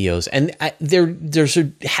of the videos, and they're sort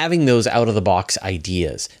of having those out of the box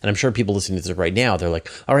ideas. And I'm sure people listening to this right now, they're like,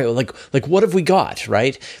 all right, well, like what have we got,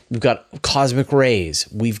 right? We've got cosmic rays.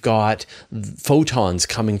 We've got photons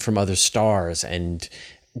coming from other stars, and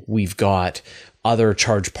we've got other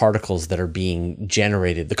charged particles that are being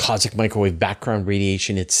generated, the cosmic microwave background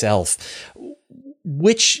radiation itself.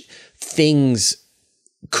 Which things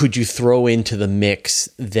could you throw into the mix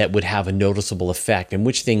that would have a noticeable effect, and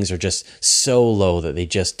which things are just so low that they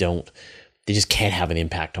just can't have an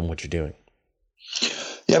impact on what you're doing?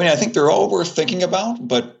 Yeah, I think they're all worth thinking about,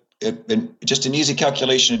 but just an easy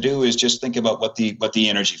calculation to do is just think about what the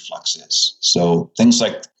energy flux is. So things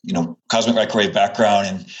like, cosmic microwave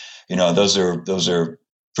background, and those are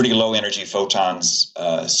pretty low energy photons.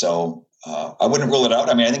 So I wouldn't rule it out.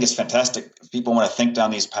 I mean, I think it's fantastic if people want to think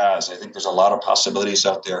down these paths. I think there's a lot of possibilities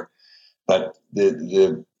out there, but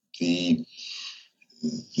the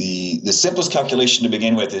simplest calculation to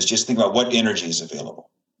begin with is just think about what energy is available.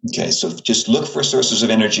 Okay, so just look for sources of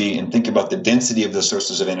energy and think about the density of the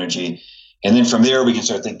sources of energy, and then from there we can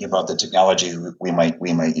start thinking about the technology we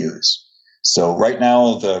might use. So right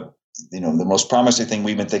now, the most promising thing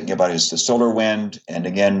we've been thinking about is the solar wind, and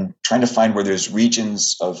again, trying to find where there's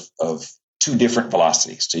regions of two different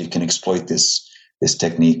velocities, so you can exploit this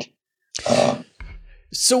technique.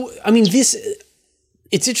 So, I mean,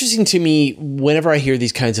 it's interesting to me whenever I hear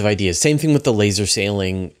these kinds of ideas. Same thing with the laser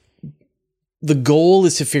sailing. The goal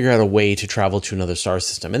is to figure out a way to travel to another star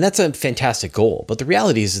system. And that's a fantastic goal. But the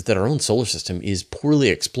reality is that our own solar system is poorly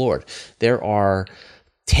explored. There are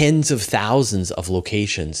tens of thousands of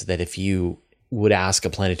locations that if you would ask a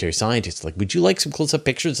planetary scientist, like, would you like some close-up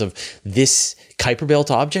pictures of this Kuiper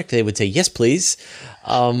Belt object? They would say, yes, please.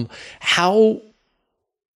 How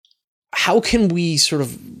can we sort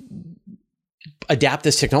of adapt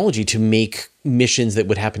this technology to make missions that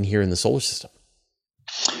would happen here in the solar system?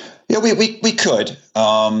 Yeah, we could.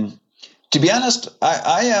 To be honest,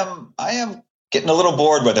 I am getting a little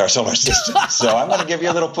bored with our solar system, so I'm going to give you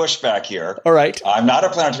a little pushback here. All right. I'm not a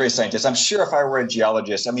planetary scientist. I'm sure if I were a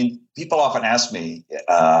geologist, I mean, people often ask me,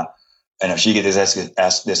 and if she gets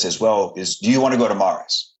asked this as well, is do you want to go to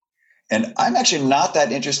Mars? And I'm actually not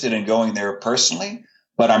that interested in going there personally.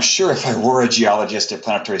 But I'm sure if I were a geologist, a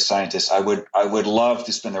planetary scientist, I would love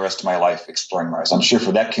to spend the rest of my life exploring Mars. I'm sure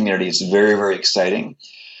for that community, it's very, very exciting.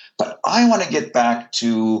 But I want to get back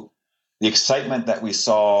to the excitement that we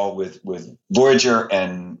saw with Voyager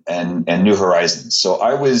and New Horizons. So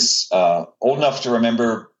I was old enough to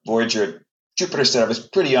remember Voyager. Jupiter said I was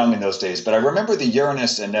pretty young in those days, but I remember the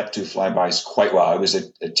Uranus and Neptune flybys quite well. I was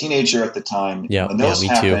a teenager at the time when those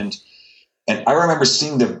happened. Too. And I remember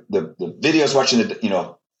seeing the videos, watching the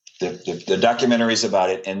documentaries about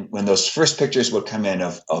it, and when those first pictures would come in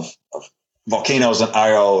of volcanoes on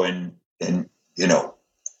Io and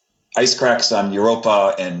ice cracks on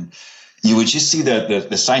Europa, and you would just see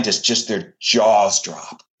the scientists, just their jaws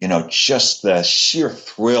drop, just the sheer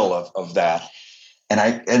thrill of that.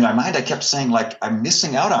 And in my mind, I kept saying, like, I'm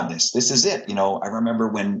missing out on this. This is it. I remember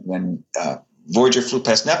when Voyager flew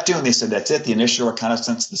past Neptune, they said, that's it. The initial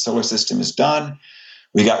reconnaissance of the solar system is done.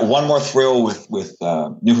 We got one more thrill with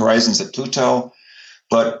New Horizons at Pluto.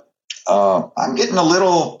 But I'm getting a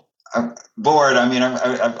little bored. I mean,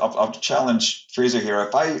 I'll challenge Fraser here.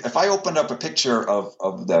 If I opened up a picture of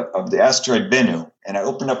the asteroid Bennu, and I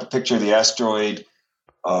opened up a picture of the asteroid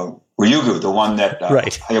Ryugu, the one that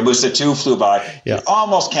Hayabusa 2 flew by, you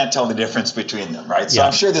almost can't tell the difference between them, right? So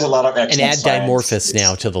I'm sure there's a lot of excellent science. And add Dimorphos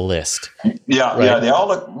now to the list. Yeah, they all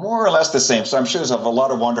look more or less the same. So I'm sure there's a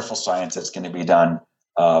lot of wonderful science that's going to be done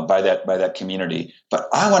by that community. But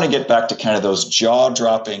I want to get back to kind of those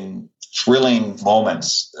jaw-dropping, thrilling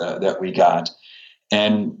moments that we got.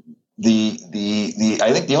 And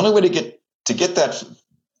I think the only way to get that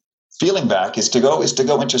feeling back is to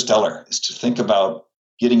go interstellar, is to think about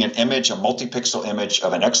getting an image, a multi-pixel image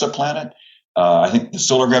of an exoplanet. I think the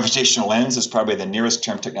solar gravitational lens is probably the nearest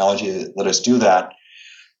term technology that let us do that.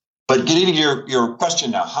 But getting to your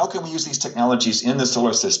question now, how can we use these technologies in the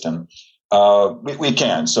solar system? We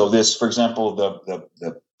can. So this, for example,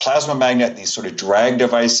 the plasma magnet, these sort of drag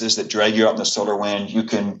devices that drag you out in the solar wind, you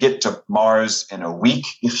can get to Mars in a week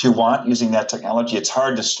if you want using that technology. It's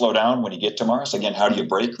hard to slow down when you get to Mars. Again, how do you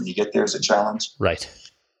brake when you get there is a challenge. Right.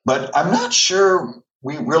 But I'm not sure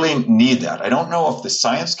we really need that. I don't know if the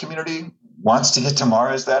science community wants to get to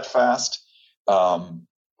Mars that fast. But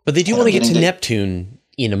they do want to get to Neptune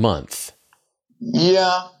in a month.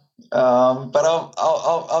 Yeah. But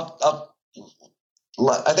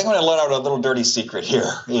I think I'm going to let out a little dirty secret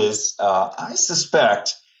here is I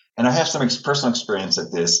suspect, and I have some personal experience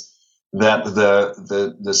at this, that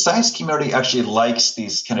the science community actually likes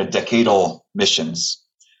these kind of decadal missions.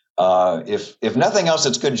 If nothing else,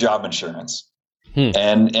 it's good job insurance.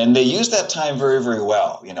 And they use that time very, very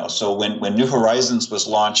well. So when New Horizons was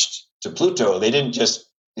launched to Pluto, they didn't just,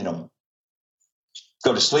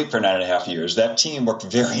 go to sleep for 9.5 years. That team worked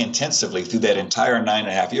very intensively through that entire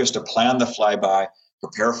 9.5 years to plan the flyby,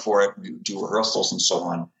 prepare for it, do rehearsals and so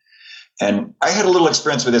on. And I had a little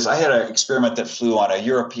experience with this. I had an experiment that flew on a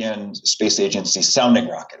European Space Agency sounding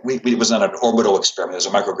rocket. It was not an orbital experiment. It was a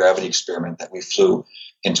microgravity experiment that we flew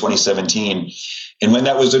in 2017. And when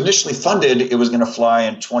that was initially funded, it was going to fly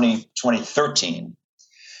in 2013.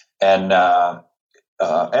 And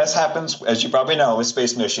as happens, as you probably know, with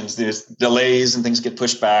space missions, there's delays and things get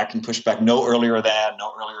pushed back no earlier than.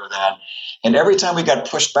 And every time we got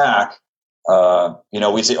pushed back,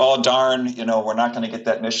 we'd say, oh, darn, we're not going to get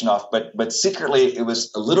that mission off. But secretly, it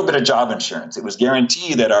was a little bit of job insurance. It was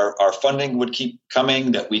guaranteed that our funding would keep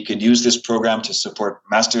coming, that we could use this program to support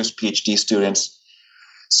master's, PhD students.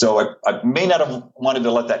 So I may not have wanted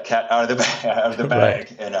to let that cat out of the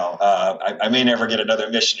bag. Right. I may never get another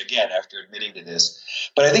mission again after admitting to this.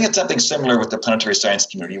 But I think it's something similar with the planetary science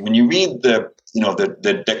community. When you read the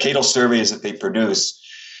decadal surveys that they produce,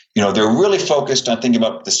 they're really focused on thinking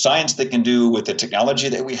about the science they can do with the technology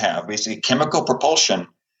that we have, basically chemical propulsion.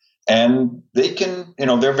 And they can,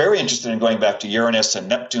 they're very interested in going back to Uranus and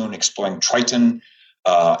Neptune, exploring Triton.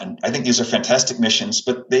 And I think these are fantastic missions,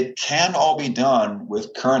 but they can all be done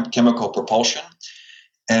with current chemical propulsion.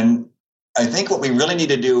 And I think what we really need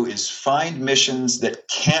to do is find missions that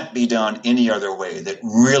can't be done any other way, that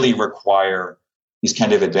really require these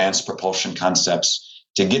kind of advanced propulsion concepts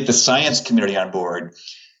to get the science community on board.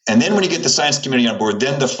 And then when you get the science community on board,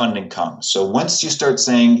 then the funding comes. So once you start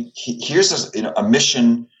saying, here's a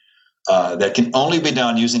mission that can only be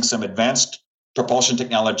done using some advanced propulsion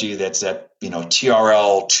technology that's at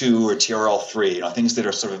TRL2 or TRL3, things that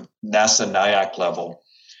are sort of NASA NIAC level.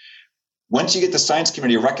 Once you get the science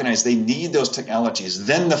community to recognize they need those technologies,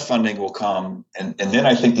 then the funding will come, and then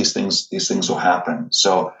I think these things will happen.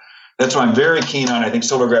 So that's why I'm very keen on, I think,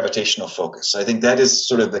 solar gravitational focus. I think that is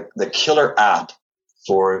sort of the killer app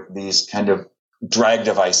for these kind of drag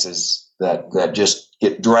devices that just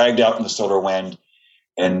get dragged out in the solar wind,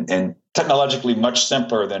 and technologically much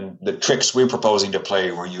simpler than the tricks we're proposing to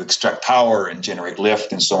play, where you extract power and generate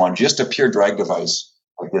lift and so on. Just a pure drag device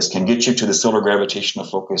like this can get you to the solar gravitational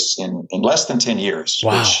focus in less than 10 years,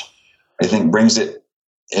 wow. Which I think brings it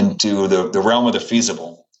into the realm of the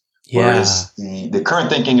feasible. Yeah. Whereas the current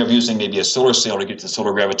thinking of using maybe a solar sail to get to the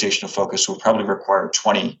solar gravitational focus will probably require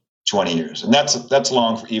 20 years. And that's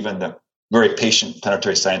long for even the very patient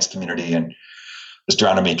planetary science community and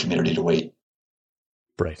astronomy community to wait.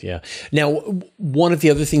 Right, yeah. Now, one of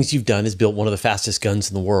the other things you've done is built one of the fastest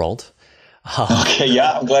guns in the world. Okay,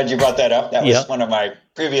 yeah, I'm glad you brought that up. That was one of my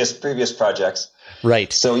previous projects.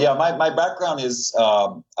 Right. So, yeah, my background is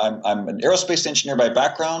I'm an aerospace engineer by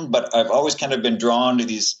background, but I've always kind of been drawn to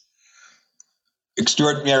these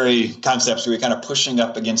extraordinary concepts where you're kind of pushing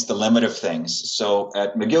up against the limit of things. So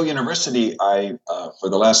at McGill University, I, for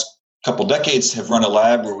the last couple decades, have run a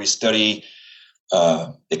lab where we study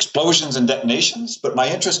explosions and detonations, but my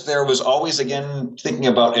interest there was always, again, thinking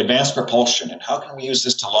about advanced propulsion and how can we use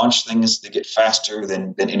this to launch things that get faster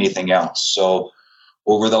than anything else. So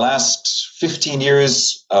over the last 15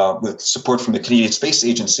 years, with support from the Canadian Space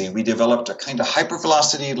Agency, we developed a kind of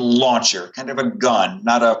hypervelocity launcher, kind of a gun,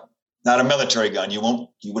 not a military gun. You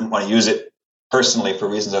wouldn't want to use it personally for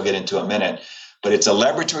reasons I'll get into in a minute, but it's a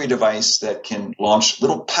laboratory device that can launch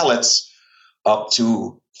little pellets up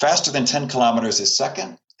to faster than 10 kilometers a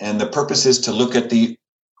second. And the purpose is to look at the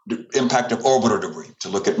impact of orbital debris, to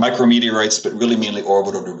look at micrometeorites, but really mainly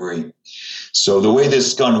orbital debris. So the way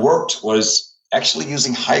this gun worked was actually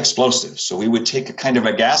using high explosives. So we would take a kind of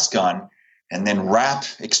a gas gun and then wrap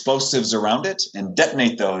explosives around it and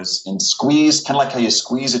detonate those and squeeze, kind of like how you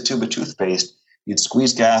squeeze a tube of toothpaste. You'd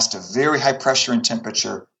squeeze gas to very high pressure and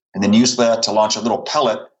temperature, and then use that to launch a little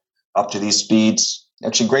pellet up to these speeds,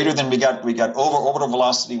 actually greater than we got over orbital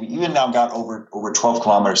velocity. We even now got over 12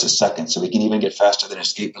 kilometers a second, so we can even get faster than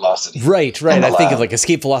escape velocity. Right. I think of like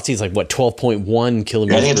escape velocity is like what, 12.1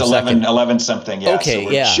 kilometers I think it's per 11 something. Yeah. Okay, so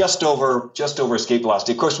we're just over escape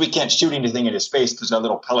velocity. Of course, we can't shoot anything into space because our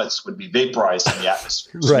little pellets would be vaporized in the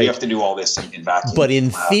atmosphere. So we have to do all this in vacuum. But in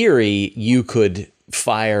theory, you could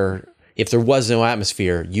fire, if there was no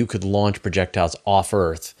atmosphere, you could launch projectiles off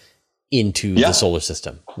Earth into the solar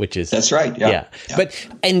system, which is... That's right, yeah. But,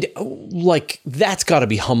 and like, that's got to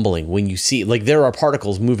be humbling when you see, like, there are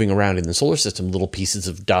particles moving around in the solar system, little pieces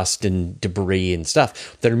of dust and debris and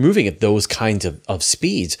stuff that are moving at those kinds of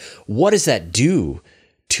speeds. What does that do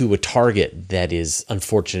to a target that is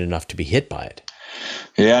unfortunate enough to be hit by it?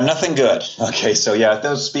 Yeah, nothing good. Okay, so at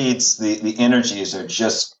those speeds, the energies are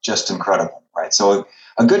just incredible, right? So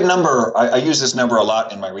a good number, I use this number a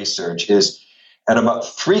lot in my research, is at about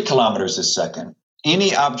 3 kilometers a second,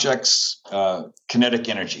 any object's kinetic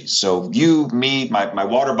energy. So you, me, my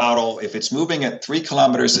water bottle, if it's moving at 3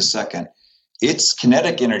 kilometers a second, its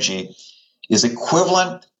kinetic energy is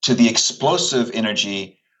equivalent to the explosive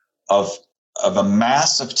energy of a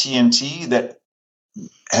mass of TNT that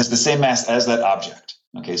has the same mass as that object.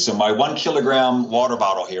 Okay, so my 1 kilogram water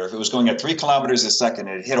bottle here, if it was going at 3 kilometers a second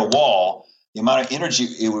and it hit a wall, the amount of energy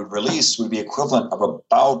it would release would be equivalent of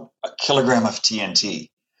about a kilogram of TNT.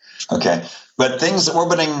 Okay, but things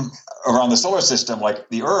orbiting around the solar system, like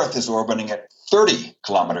the Earth, is orbiting at 30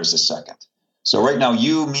 kilometers a second. So right now,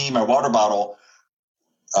 you, me, my water bottle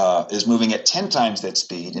is moving at 10 times that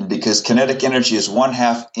speed. And because kinetic energy is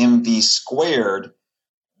 1/2 mv squared,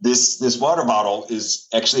 this water bottle is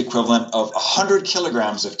actually equivalent of 100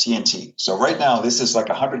 kilograms of TNT. So right now, this is like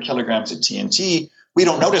 100 kilograms of TNT. We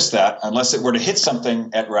don't notice that unless it were to hit something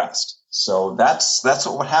at rest. So that's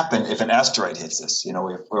what would happen if an asteroid hits us.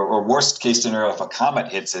 Or worst case scenario, if a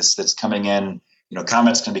comet hits us that's coming in,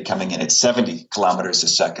 comets can be coming in at 70 kilometers a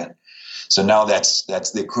second. So now that's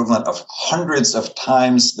the equivalent of hundreds of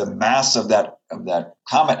times the mass of that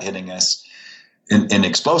comet hitting us in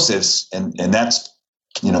explosives, and that's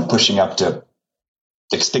pushing up to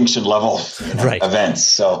extinction level right. events.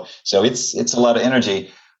 So it's a lot of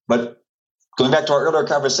energy. But going back to our earlier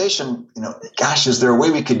conversation, gosh, is there a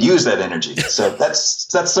way we could use that energy? So that's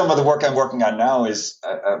some of the work I'm working on now. Is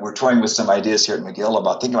we're toying with some ideas here at McGill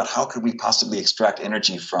about thinking about how could we possibly extract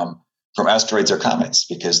energy from asteroids or comets,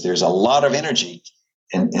 because there's a lot of energy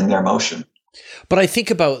in their motion. But I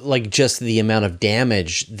think about like just the amount of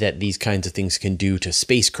damage that these kinds of things can do to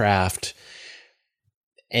spacecraft.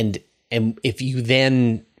 And if you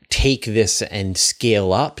then take this and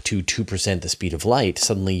scale up to 2% the speed of light,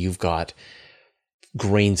 suddenly you've got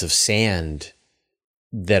grains of sand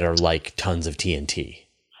that are like tons of TNT.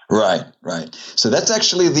 Right. So that's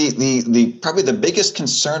actually the probably the biggest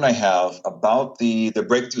concern I have about the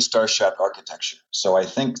breakthrough starshot architecture. So I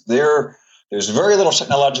think there's very little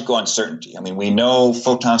technological uncertainty. I mean, we know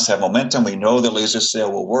photons have momentum. We know the laser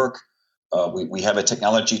sail will work. We have a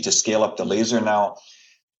technology to scale up the laser now.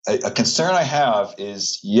 A concern I have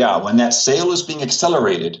is, when that sail is being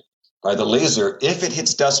accelerated by the laser, if it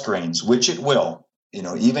hits dust grains, which it will,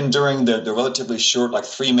 even during the relatively short, like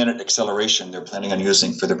 3-minute acceleration they're planning on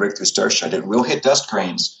using for the breakthrough starshot, it will hit dust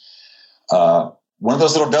grains. One of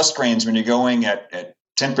those little dust grains, when you're going at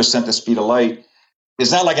 10% the speed of light,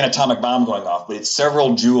 is not like an atomic bomb going off, but it's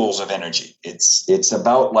several joules of energy. It's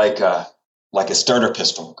about like a starter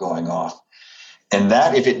pistol going off. And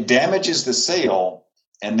that, if it damages the sail,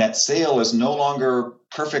 and that sail is no longer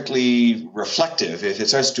perfectly reflective, if it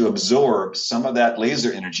starts to absorb some of that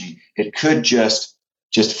laser energy, it could just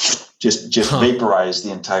vaporize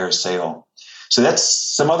the entire sail. So that's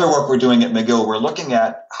some other work we're doing at McGill. We're looking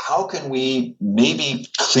at how can we maybe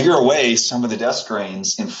clear away some of the dust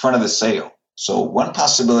grains in front of the sail. So one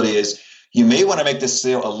possibility is you may want to make the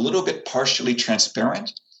sail a little bit partially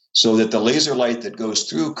transparent, so that the laser light that goes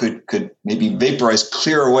through could maybe vaporize,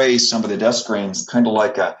 clear away some of the dust grains, kind of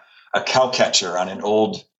like a cow catcher on an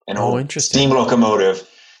old steam locomotive,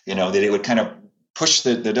 that it would kind of push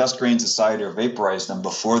the dust grains aside or vaporize them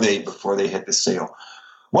before they hit the sail.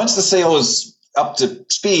 Once the sail is up to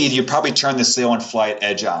speed, you probably turn the sail and fly it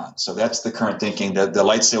edge on. So that's the current thinking. The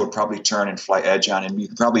light sail would probably turn and fly edge on, and you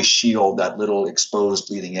could probably shield that little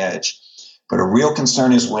exposed leading edge. But a real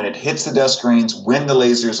concern is when it hits the dust grains, when the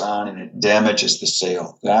laser's on and it damages the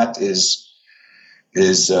sail. That is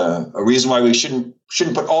a reason why we shouldn't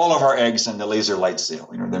put all of our eggs in the laser light sail.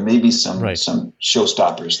 There may be some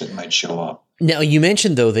showstoppers that might show up. Now, you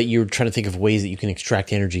mentioned, though, that you're trying to think of ways that you can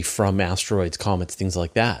extract energy from asteroids, comets, things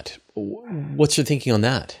like that. What's your thinking on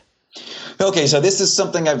that? Okay, so this is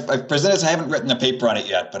something I've presented. I haven't written a paper on it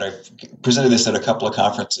yet, but I've presented this at a couple of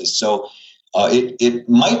conferences. So it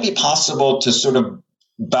might be possible to sort of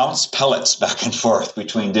bounce pellets back and forth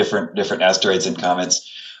between different asteroids and comets.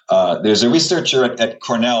 There's a researcher at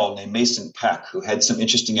Cornell named Mason Peck who had some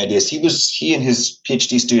interesting ideas. He and his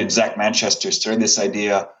PhD student, Zach Manchester, started this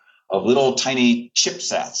idea of little tiny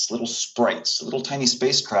chipsats, little sprites, little tiny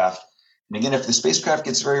spacecraft. And again, if the spacecraft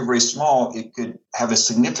gets very, very small, it could have a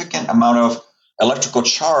significant amount of electrical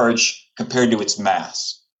charge compared to its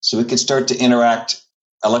mass. So it could start to interact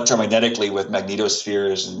electromagnetically with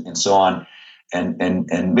magnetospheres and so on.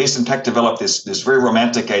 And Mason Peck developed this very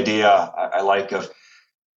romantic idea I like of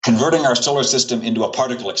converting our solar system into a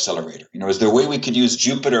particle accelerator. Is there a way we could use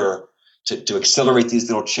Jupiter to accelerate these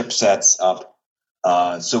little chipsets up?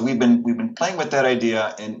 So we've been playing with that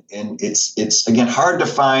idea, and it's again hard to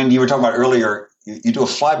find. You were talking about earlier, you do a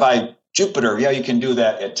flyby Jupiter, you can do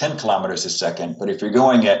that at 10 kilometers a second. But if you're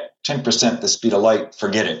going at 10% the speed of light,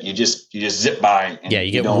 forget it. You just zip by. And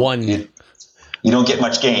you get one. You don't get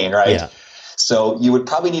much gain, right? Yeah. So you would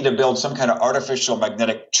probably need to build some kind of artificial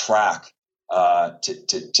magnetic track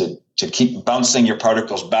to keep bouncing your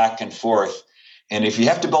particles back and forth. And if you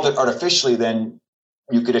have to build it artificially, then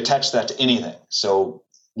you could attach that to anything. So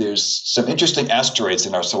there's some interesting asteroids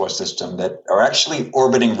in our solar system that are actually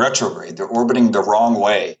orbiting retrograde. They're orbiting the wrong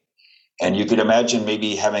way. And you could imagine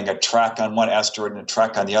maybe having a track on one asteroid and a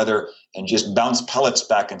track on the other and just bounce pellets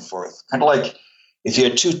back and forth. Kind of like if you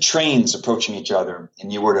had two trains approaching each other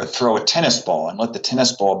and you were to throw a tennis ball and let the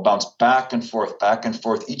tennis ball bounce back and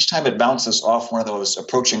forth, each time it bounces off one of those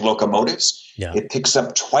approaching locomotives, it picks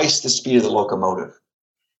up twice the speed of the locomotive.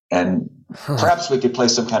 And perhaps we could play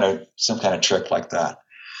some kind of trick like that.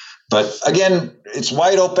 But again, it's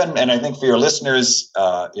wide open, and I think for your listeners,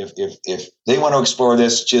 if they want to explore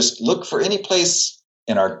this, just look for any place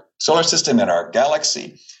in our solar system, in our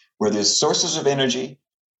galaxy, where there's sources of energy,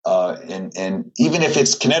 and even if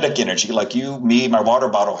it's kinetic energy, like you, me, my water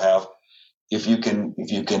bottle have, if you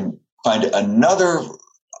can find another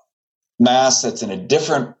mass that's in a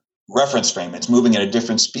different reference frame, it's moving at a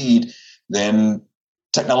different speed, then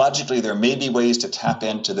technologically there may be ways to tap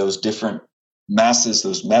into those different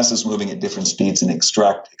those masses moving at different speeds and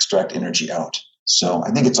extract energy out. So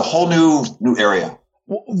I think it's a whole new area.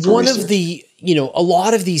 One of the, a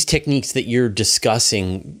lot of these techniques that you're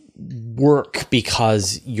discussing work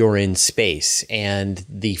because you're in space and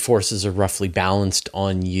the forces are roughly balanced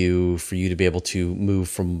on you for you to be able to move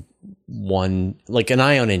from one, like an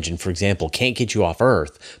ion engine, for example, can't get you off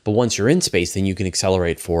Earth. But once you're in space, then you can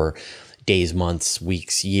accelerate for days, months,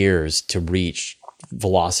 weeks, years to reach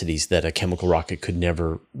velocities that a chemical rocket could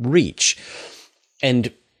never reach.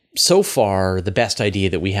 And so far, the best idea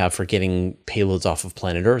that we have for getting payloads off of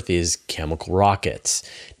planet Earth is chemical rockets.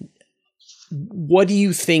 What do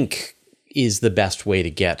you think is the best way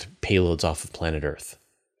to get payloads off of planet Earth?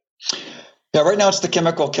 Yeah, right now it's the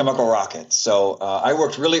chemical rocket. So I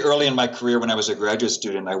worked really early in my career when I was a graduate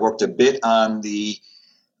student. I worked a bit on the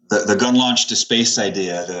gun launch to space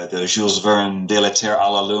idea, the Jules Verne, de la Terre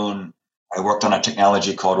à la Lune. I worked on a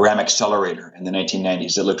technology called RAM accelerator in the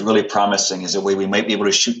 1990s. It looked really promising as a way we might be able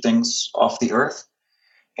to shoot things off the Earth.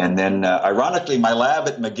 And then, ironically, my lab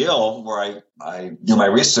at McGill, where I do my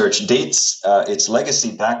research, dates its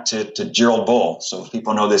legacy back to Gerald Bull. So if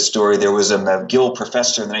people know this story, there was a McGill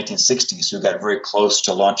professor in the 1960s who got very close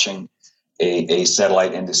to launching a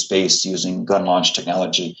satellite into space using gun launch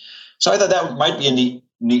technology. So I thought that might be a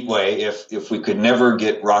neat way if we could never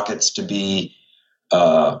get rockets to be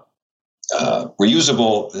reusable,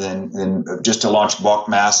 then just to launch bulk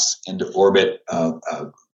mass into orbit.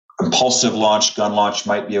 Impulsive launch, gun launch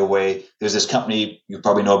might be a way. There's this company you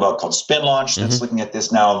probably know about called Spin Launch that's looking at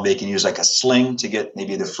this now. They can use like a sling to get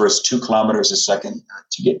maybe the first 2 kilometers a second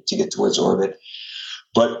to get towards orbit.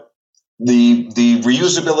 But the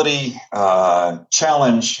reusability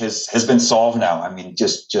challenge has been solved now. I mean,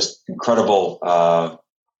 just incredible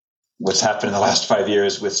what's happened in the last 5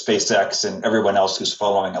 years with SpaceX and everyone else who's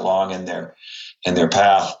following along in their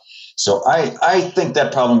path. So I think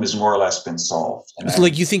that problem has more or less been solved.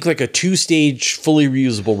 And you think like a 2-stage fully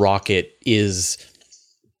reusable rocket is,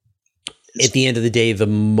 at the end of the day, the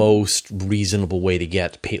most reasonable way to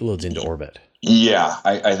get payloads into orbit? Yeah,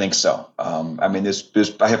 I think so. I mean,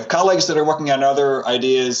 I have colleagues that are working on other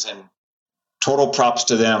ideas, and total props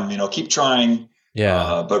to them. Keep trying.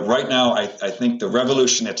 Yeah. But right now, I think the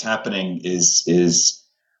revolution that's happening is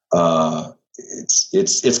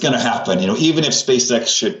it's going to happen. Even if SpaceX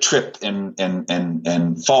should trip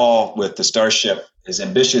and fall with the Starship, as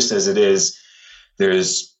ambitious as it is,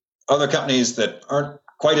 there's other companies that aren't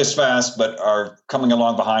quite as fast, but are coming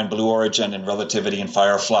along behind, Blue Origin and Relativity and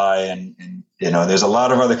Firefly. And there's a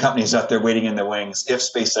lot of other companies out there waiting in the wings. If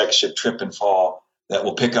SpaceX should trip and fall, that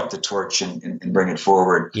will pick up the torch and bring it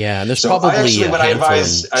forward. Yeah. And there's probably when I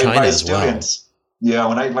advise students,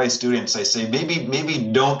 when I advise students, I say, maybe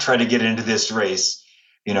don't try to get into this race.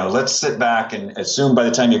 Let's sit back and assume by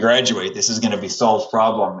the time you graduate, this is going to be solved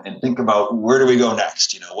problem, and think about where do we go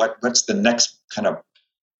next? What's the next kind of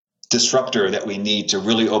disruptor that we need to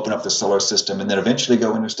really open up the solar system and then eventually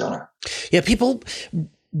go interstellar. Yeah, people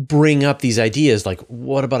bring up these ideas like,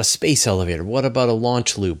 what about a space elevator? What about a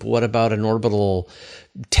launch loop? What about an orbital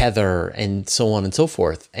tether? And so on and so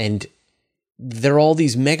forth. And there are all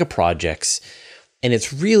these mega projects, and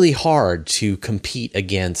it's really hard to compete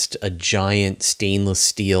against a giant stainless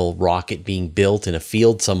steel rocket being built in a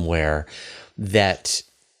field somewhere that,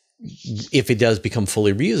 if it does become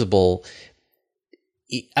fully reusable,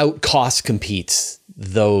 out-cost competes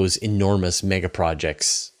those enormous mega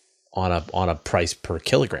projects on a price per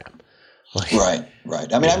kilogram. Like,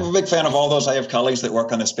 Right. I mean, I'm a big fan of all those. I have colleagues that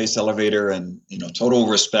work on the space elevator, and total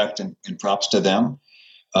respect and props to them.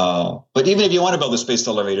 But even if you want to build a space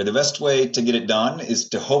elevator, the best way to get it done is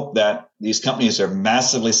to hope that these companies are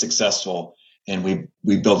massively successful, and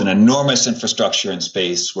we build an enormous infrastructure in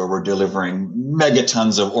space where we're delivering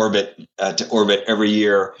megatons of orbit to orbit every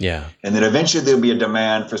year. Yeah. And then eventually there'll be a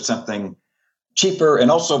demand for something cheaper. And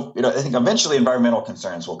also, I think eventually environmental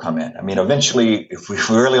concerns will come in. I mean, eventually, if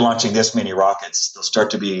we're really launching this many rockets, there'll start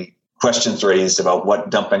to be questions raised about what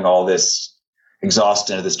dumping all this exhaust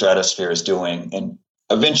into the stratosphere is doing. And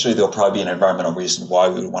eventually there'll probably be an environmental reason why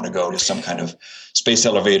we would want to go to some kind of space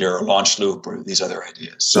elevator or launch loop or these other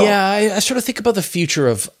ideas. So yeah, I sort of think about the future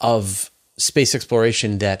of space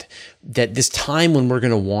exploration, that this time when we're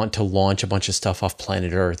going to want to launch a bunch of stuff off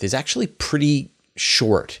planet Earth is actually pretty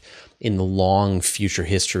short in the long future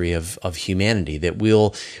history of humanity. That we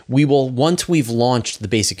will, once we've launched the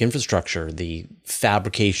basic infrastructure, the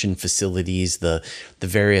fabrication facilities, the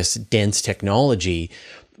various dense technology,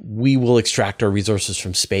 we will extract our resources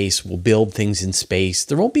from space. We'll build things in space.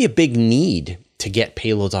 There won't be a big need to get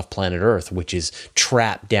payloads off planet Earth, which is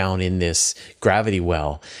trapped down in this gravity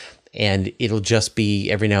well. And it'll just be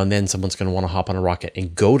every now and then someone's going to want to hop on a rocket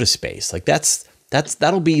and go to space. Like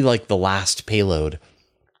that'll be like the last payload.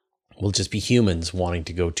 Will just be humans wanting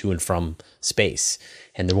to go to and from space,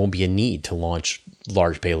 and there won't be a need to launch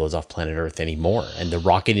large payloads off planet Earth anymore. And the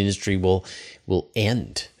rocket industry will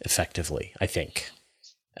end effectively, I think.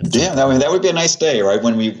 Yeah, that would be a nice day, right?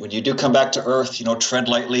 When you do come back to Earth, tread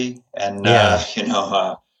lightly, and I think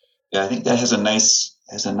that has a nice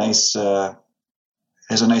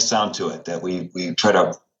sound to it. That we try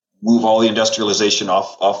to move all the industrialization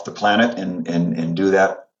off the planet and do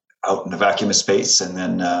that out in the vacuum of space, and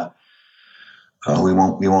then we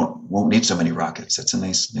won't need so many rockets. That's a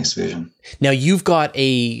nice vision. Now you've got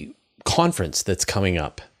a conference that's coming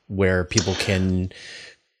up where people can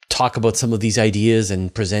talk about some of these ideas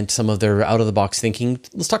and present some of their out of the box thinking.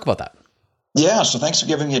 Let's talk about that. Yeah. So thanks for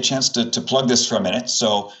giving me a chance to plug this for a minute.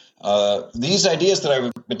 So these ideas that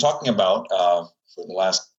I've been talking about for the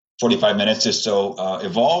last 45 minutes or so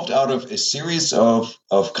evolved out of a series of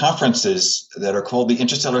conferences that are called the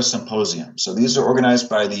Interstellar Symposium. So these are organized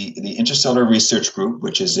by the Interstellar Research Group,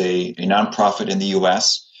 which is a nonprofit in the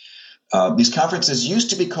U.S. These conferences used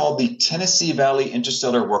to be called the Tennessee Valley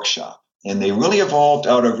Interstellar Workshop, and they really evolved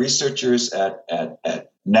out of researchers at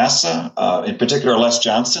NASA, in particular Les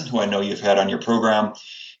Johnson, who I know you've had on your program,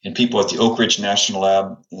 and people at the Oak Ridge National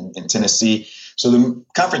Lab in Tennessee. So the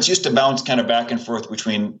conference used to bounce kind of back and forth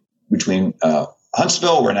between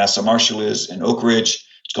Huntsville, where NASA Marshall is, and Oak Ridge.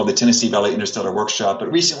 It's called the Tennessee Valley Interstellar Workshop.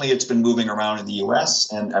 But recently it's been moving around in the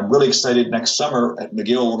U.S., and I'm really excited. Next summer at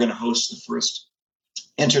McGill, we're going to host the first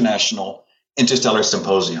international Interstellar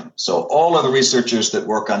Symposium. So all of the researchers that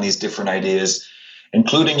work on these different ideas,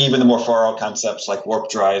 including even the more far-out concepts like warp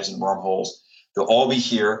drives and wormholes, they'll all be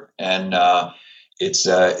here. And it's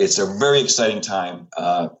a very exciting time.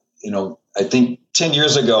 I think 10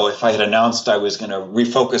 years ago, if I had announced I was going to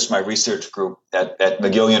refocus my research group at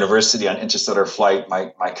McGill University on interstellar flight,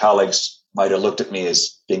 my colleagues might have looked at me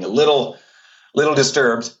as being a little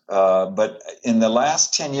disturbed. But in the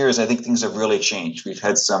last 10 years, I think things have really changed. We've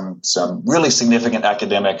had some really significant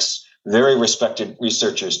academics, very respected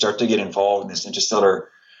researchers start to get involved in this interstellar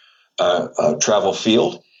travel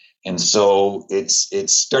field. And so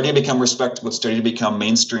it's starting to become respectable, it's starting to become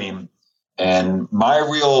mainstream. And my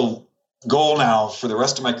real goal now for the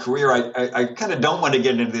rest of my career, I kind of don't want to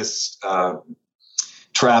get into this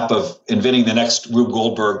trap of inventing the next Rube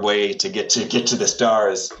Goldberg way to get to the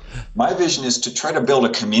stars. My vision is to try to build a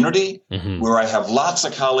community where I have lots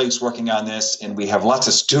of colleagues working on this, and we have lots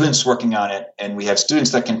of students working on it, and we have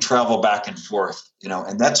students that can travel back and forth.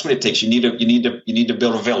 And that's what it takes. You need to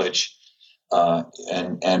build a village,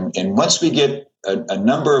 and once we get a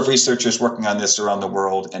number of researchers working on this around the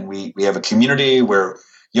world, and we have a community where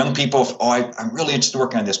young people, I'm really interested in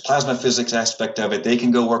working on this plasma physics aspect of it. They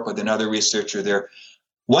can go work with another researcher there.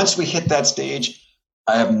 Once we hit that stage,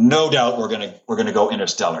 I have no doubt we're gonna go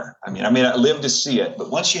interstellar. I mean, I may not live to see it, but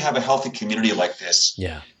once you have a healthy community like this,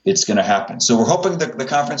 it's going to happen. So we're hoping that the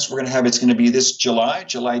conference we're going to have, it's going to be this July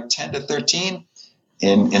 10 to 13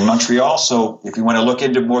 in Montreal. So if you want to look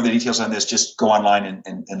into more of the details on this, just go online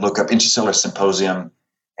and look up Interstellar Symposium.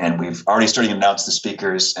 And we've already started to announce the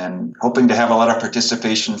speakers, and hoping to have a lot of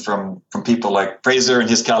participation from people like Fraser and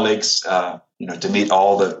his colleagues, to meet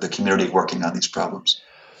all the community working on these problems.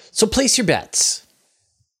 So place your bets.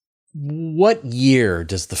 What year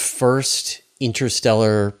does the first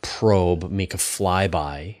interstellar probe make a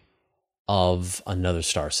flyby of another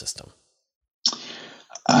star system?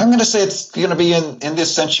 I'm going to say it's going to be in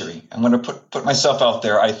this century. I'm going to put myself out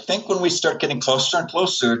there. I think when we start getting closer and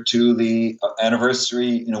closer to the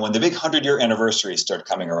anniversary, when the big 100-year anniversaries start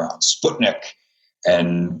coming around, Sputnik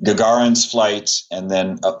and Gagarin's flight, and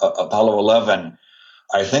then Apollo 11,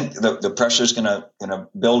 I think the pressure is going to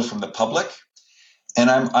build from the public. And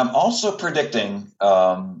I'm also predicting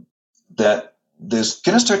that there's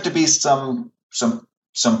going to start to be some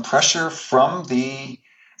pressure from the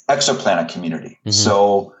exoplanet community. Mm-hmm.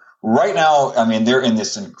 So right now, they're in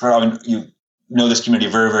this incredible, you know this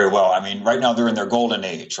community very, very well. Right now they're in their golden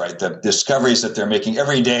age, right? The discoveries that they're making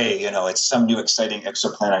every day, it's some new exciting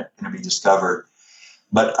exoplanet going to be discovered.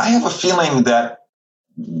 But I have a feeling that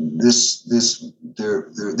this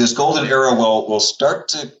golden era will start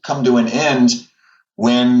to come to an end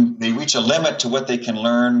when they reach a limit to what they can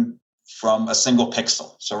learn from a single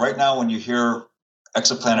pixel. So right now, when you hear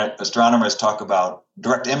exoplanet astronomers talk about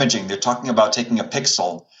direct imaging, they're talking about taking a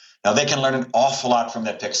pixel. Now they can learn an awful lot from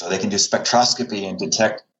that pixel. They can do spectroscopy and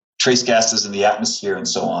detect trace gases in the atmosphere and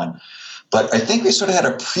so on. But I think we sort of had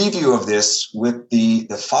a preview of this with the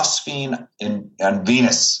phosphine and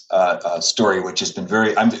Venus story, which has been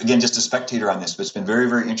I'm again just a spectator on this, but it's been very,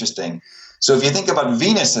 very interesting. So if you think about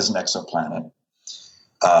Venus as an exoplanet,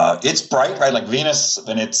 it's bright, right? Like Venus,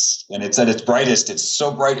 when it's at its brightest, it's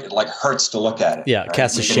so bright it like hurts to look at it. Yeah, right?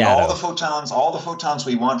 Casts a shadow. All the photons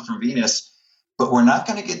we want from Venus, but we're not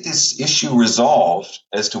going to get this issue resolved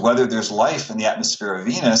as to whether there's life in the atmosphere of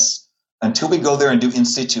Venus until we go there and do in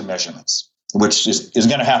situ measurements, which is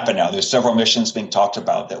going to happen now. There's several missions being talked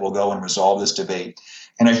about that will go and resolve this debate.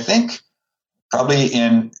 And I think probably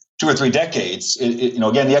in 2 or 3 decades,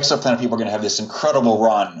 again, the exoplanet people are going to have this incredible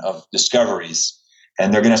run of discoveries.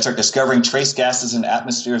 And they're going to start discovering trace gases in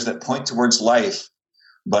atmospheres that point towards life,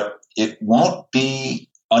 but it won't be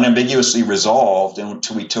unambiguously resolved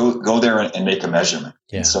until we go there and make a measurement.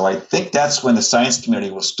 Yeah. And so I think that's when the science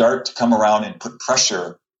community will start to come around and put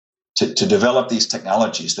pressure to develop these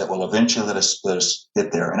technologies that will eventually let us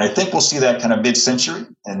get there. And I think we'll see that kind of mid-century,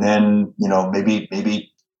 and then maybe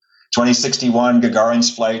 2061 Gagarin's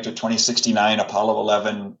flight or 2069 Apollo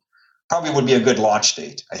 11. Probably would be a good launch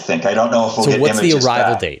date, I think. I don't know if we'll get images. So what's the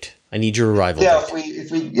arrival date? I need your arrival date. Yeah,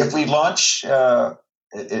 if we launch in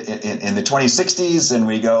the 2060s and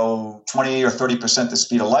we go 20 or 30% the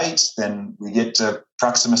speed of light, then we get to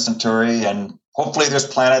Proxima Centauri, and hopefully there's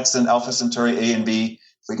planets in Alpha Centauri A and B.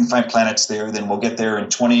 If we can find planets there, then we'll get there in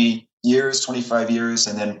 20 years, 25 years,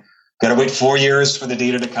 and then got to wait 4 years for the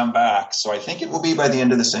data to come back. So I think it will be by the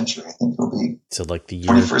end of the century. I think it will be like the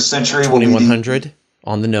year 21st century. 2100.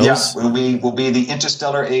 On the nose? Yeah, will be the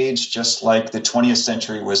interstellar age, just like the 20th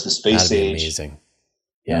century was the space age. Amazing.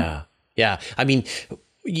 Yeah.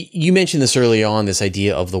 You mentioned this earlier on, this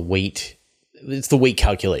idea of the weight. It's the weight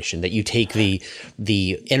calculation, that you take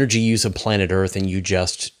the energy use of planet Earth and you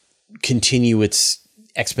just continue its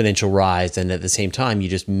exponential rise, and at the same time you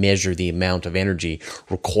just measure the amount of energy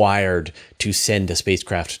required to send a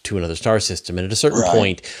spacecraft to another star system. And at a certain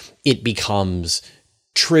point, it becomes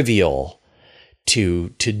trivial to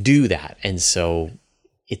do that. And so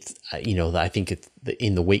it's, I think it's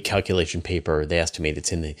in the weight calculation paper, they estimate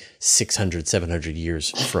it's in the 600, 700 years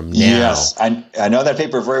from now. Yes, I know that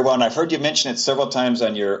paper very well, and I've heard you mention it several times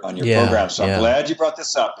on your program. So I'm glad you brought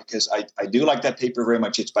this up, because I do like that paper very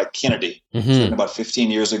much. It's by Kennedy, written about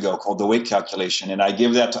 15 years ago, called The Weight Calculation. And I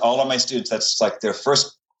give that to all of my students. That's like their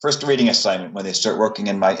first reading assignment when they start working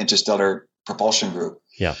in my interstellar propulsion group.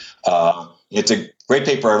 Yeah. It's a great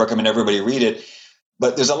paper. I recommend everybody read it.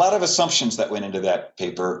 But there's a lot of assumptions that went into that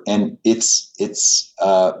paper, and it's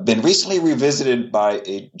been recently revisited by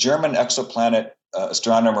a German exoplanet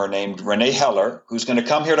astronomer named Rene Heller, who's going to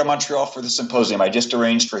come here to Montreal for the symposium. I just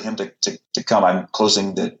arranged for him to come. I'm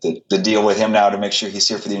closing the deal with him now to make sure he's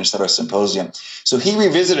here for the Interstellar Symposium. So he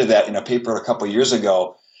revisited that in a paper a couple of years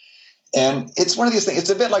ago. And it's one of these things, it's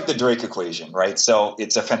a bit like the Drake equation, right? So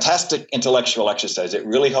it's a fantastic intellectual exercise. It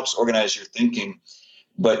really helps organize your thinking.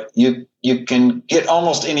 But you can get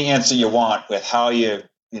almost any answer you want with how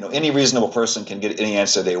any reasonable person can get any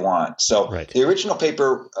answer they want. So The original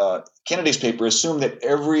paper, Kennedy's paper, assumed that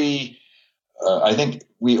I think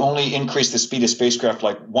we only increase the speed of spacecraft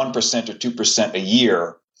like 1% or 2% a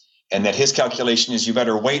year. And that his calculation is you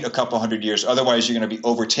better wait a couple hundred years. Otherwise, you're going to be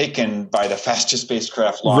overtaken by the fastest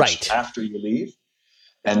spacecraft launched after you leave.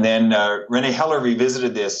 And then Rene Heller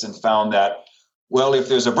revisited this and found that, well, if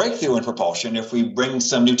there's a breakthrough in propulsion, if we bring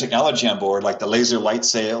some new technology on board, like the laser light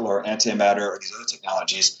sail or antimatter or these other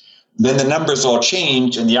technologies, then the numbers all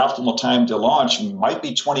change and the optimal time to launch might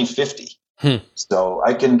be 2050. So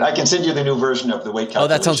I can send you the new version of the weight calculation. Oh,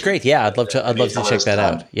 that sounds great. Yeah, I'd love to check that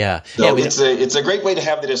out. Yeah. So it's a great way to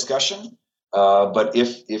have the discussion. But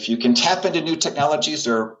if you can tap into new technologies,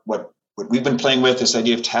 or what we've been playing with, this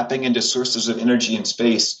idea of tapping into sources of energy in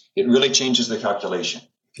space, it really changes the calculation.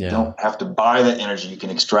 Yeah. You don't have to buy that energy. You can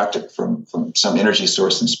extract it from some energy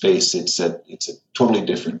source in space. It's a totally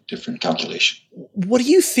different calculation. What do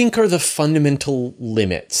you think are the fundamental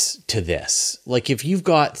limits to this? Like, if you've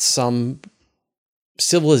got some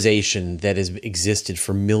civilization that has existed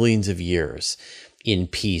for millions of years in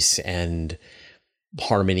peace and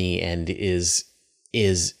harmony and is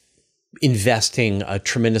investing a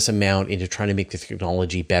tremendous amount into trying to make the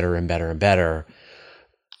technology better and better and better,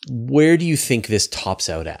 where do you think this tops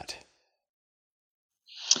out at?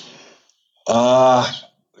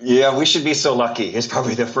 Yeah, we should be so lucky is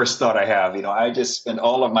probably the first thought I have. I just spend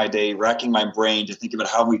all of my day racking my brain to think about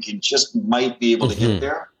how we might be able to get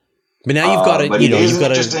there. But now you've got you've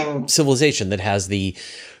got a civilization that has the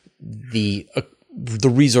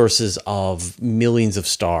resources of millions of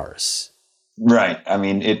stars. Right. I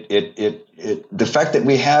mean, the fact that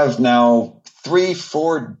we have now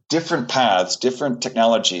 3-4 different paths, different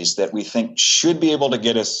technologies that we think should be able to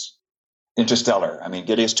get us interstellar. I mean,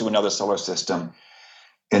 get us to another solar system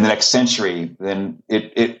in the next century, then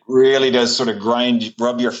it really does sort of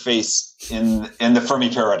rub your face in the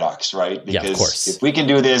Fermi paradox, right? Because of course. If we can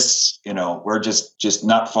do this, we're just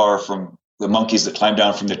not far from the monkeys that climb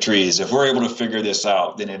down from the trees. If we're able to figure this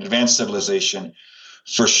out, then an advanced civilization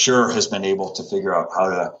for sure has been able to figure out how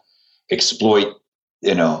to exploit,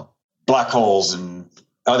 black holes and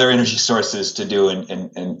other energy sources to do.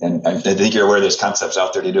 And I think you're aware there's concepts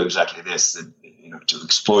out there to do exactly this, to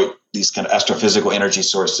exploit these kind of astrophysical energy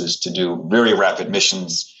sources to do very rapid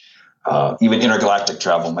missions. Even intergalactic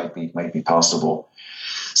travel might be possible.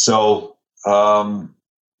 So, are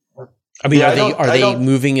they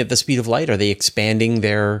moving at the speed of light? Are they expanding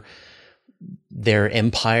their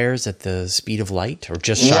empires at the speed of light, or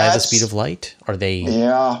just shy of the speed of light? Are they?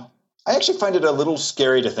 Yeah, I actually find it a little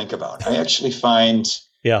scary to think about. I actually find,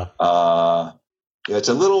 it's a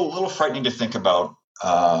little frightening to think about.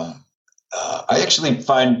 I actually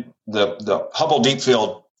find the Hubble Deep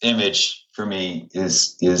Field image for me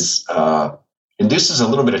induces a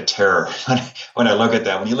little bit of terror when I look at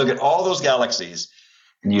that. When you look at all those galaxies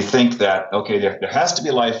and you think that, okay, there has to be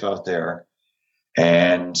life out there,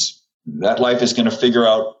 and that life is going to figure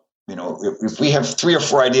out, if we have 3 or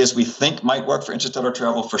 4 ideas we think might work for interstellar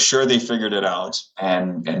travel, for sure they figured it out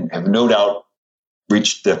and have no doubt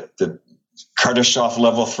reached the Kardashev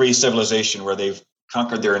level 3 civilization where they've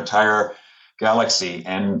conquered their entire galaxy,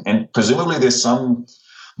 and presumably there's some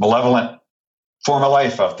malevolent form of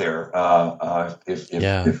life out there. If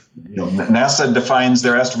NASA defines,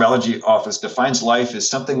 their astrobiology office defines life as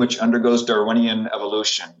something which undergoes Darwinian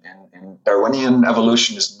evolution, and Darwinian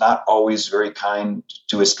evolution is not always very kind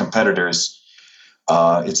to its competitors.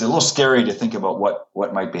 It's a little scary to think about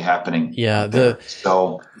what might be happening. Yeah, there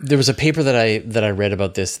was a paper that I read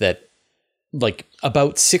about this, that like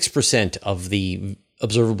about 6% of the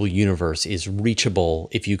observable universe is reachable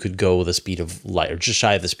if you could go the speed of light, or just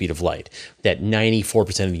shy of the speed of light. That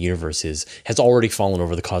 94% of the universe has already fallen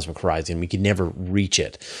over the cosmic horizon. We could never reach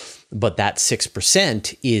it. But that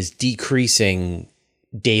 6% is decreasing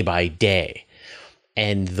day by day.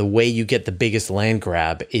 And the way you get the biggest land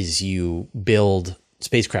grab is you build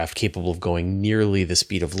spacecraft capable of going nearly the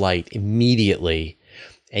speed of light immediately,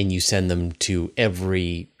 and you send them to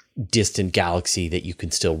every distant galaxy that you can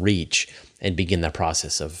still reach, and begin that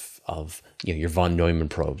process of your von Neumann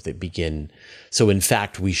probes that begin. So in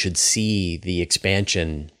fact, we should see the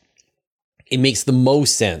expansion. It makes the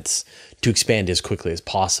most sense to expand as quickly as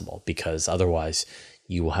possible, because otherwise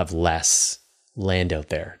you will have less land out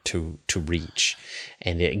there to reach.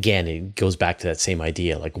 And it goes back to that same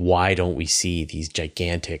idea. Like, why don't we see these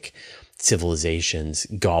gigantic civilizations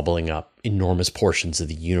gobbling up enormous portions of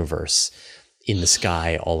the universe in the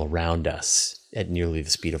sky all around us at nearly the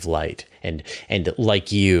speed of light? And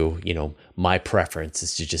like my preference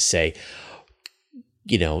is to just say,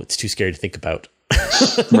 it's too scary to think about.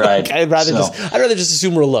 Right. I'd rather just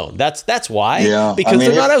assume we're alone. That's why, because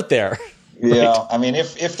they're not out there. Yeah. Right? I mean,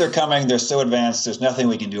 if they're coming, they're so advanced, there's nothing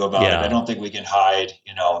we can do about it. I don't think we can hide.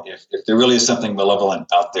 If there really is something malevolent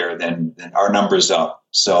out there, then our number's up.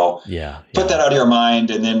 So put that out of your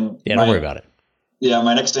mind, and then don't worry about it. Yeah,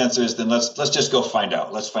 my next answer is then let's just go find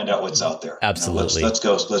out. Let's find out what's out there. Absolutely. Let's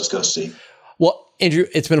go see. Well, Andrew,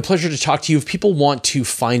 it's been a pleasure to talk to you. If people want to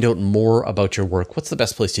find out more about your work, what's the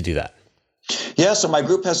best place to do that? Yeah, so my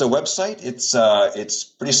group has a website. It's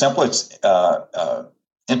pretty simple. It's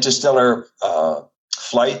Interstellar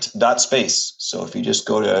interstellarflight.space. So if you just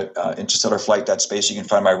go to interstellarflight.space, you can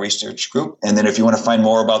find my research group. And then if you want to find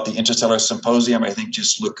more about the Interstellar Symposium, I think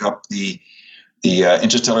just look up the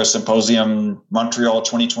Interstellar Symposium Montreal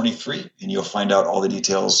 2023, and you'll find out all the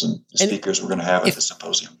details and the speakers we're going to have at the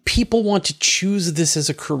symposium. People want to choose this as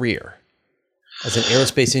a career, as an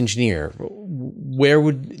aerospace engineer. Where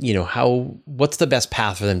would, what's the best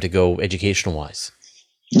path for them to go educational wise?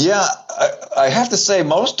 Yeah, I have to say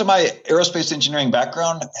most of my aerospace engineering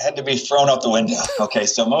background had to be thrown out the window. Okay,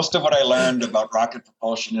 so most of what I learned about rocket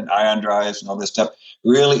propulsion and ion drives and all this stuff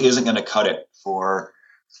really isn't going to cut it for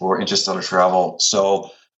interstellar travel. So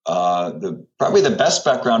probably the best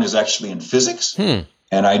background is actually in physics.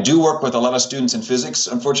 And I do work with a lot of students in physics.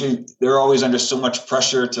 Unfortunately, they're always under so much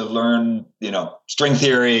pressure to learn, string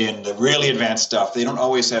theory and the really advanced stuff. They don't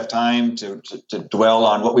always have time to dwell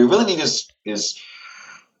on what we really need is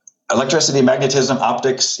electricity, magnetism,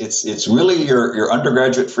 optics. It's really your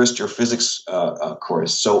undergraduate first year physics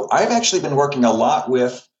course. So I've actually been working a lot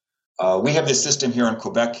with, we have this system here in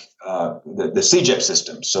Quebec, the CEGEP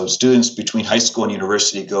system. So students between high school and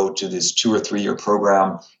university go to this 2 or 3 year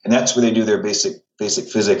program, and that's where they do their basic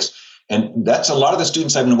physics. And that's a lot of the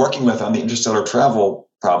students I've been working with on the interstellar travel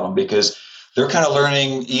problem, because they're kind of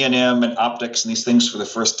learning E&M and optics and these things for the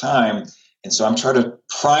first time. And so I'm trying to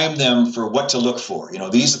prime them for what to look for.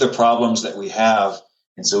 These are the problems that we have.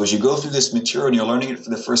 And so as you go through this material and you're learning it for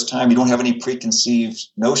the first time, you don't have any preconceived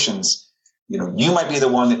notions. You might be the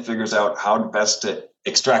one that figures out how best to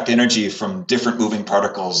extract energy from different moving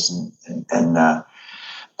particles.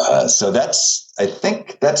 So I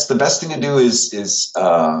think that's the best thing to do is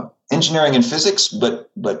engineering and physics, but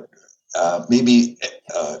maybe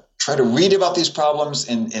try to read about these problems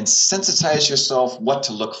and sensitize yourself what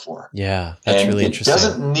to look for. Yeah, that's really interesting. It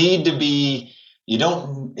doesn't need to be, you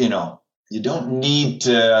don't need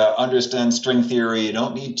to understand string theory. You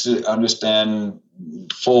don't need to understand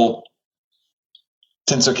full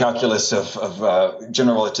tensor calculus of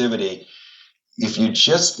general relativity. If you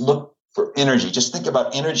just look for energy, just think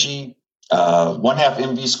about energy, 1/2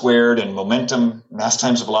 mv squared and momentum, mass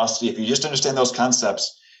times velocity. If you just understand those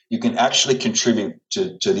concepts, you can actually contribute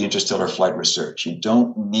to the interstellar flight research. You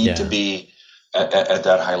don't need to be at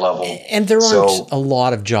that high level. And there aren't a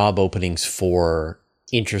lot of job openings for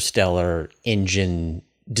interstellar engine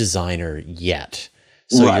designer yet.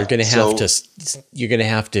 So you're going to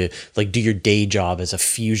have to like do your day job as a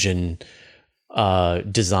fusion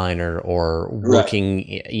designer or working,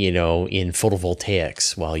 in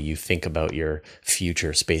photovoltaics while you think about your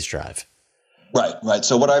future space drive. Right.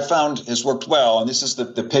 So what I found has worked well, and this is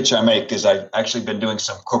the pitch I make, is I've actually been doing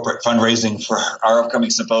some corporate fundraising for our upcoming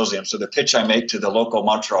symposium. So the pitch I make to the local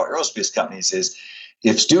Montreal aerospace companies is,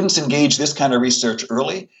 if students engage this kind of research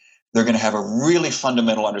early, they're going to have a really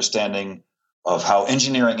fundamental understanding of how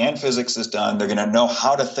engineering and physics is done. They're going to know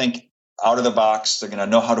how to think out of the box. They're going to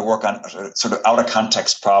know how to work on sort of out of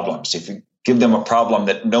context problems. If you give them a problem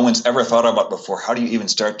that no one's ever thought about before, how do you even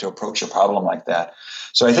start to approach a problem like that?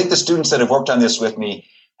 So I think the students that have worked on this with me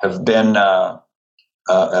have been,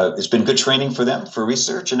 it's been good training for them for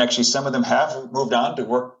research. And actually some of them have moved on to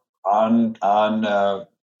work on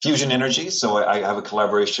fusion energy. So I have a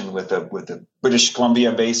collaboration with a British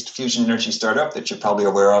Columbia-based fusion energy startup that you're probably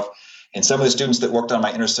aware of. And some of the students that worked on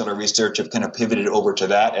my interstellar research have kind of pivoted over to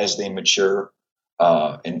that as they mature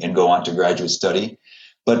and go on to graduate study.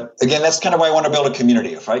 But again, that's kind of why I want to build a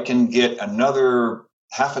community. If I can get another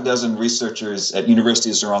 6 researchers at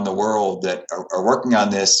universities around the world that are working on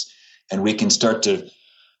this, and we can start to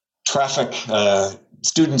traffic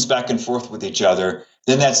students back and forth with each other,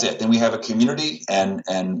 then that's it. Then we have a community, and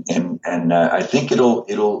I think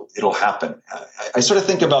it'll happen. I sort of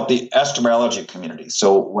think about the astrobiology community.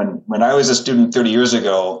 So when I was a student 30 years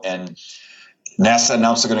ago, and NASA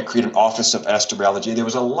announced they're going to create an office of astrobiology, there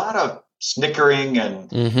was a lot of snickering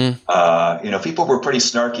and people were pretty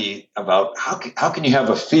snarky about how can you have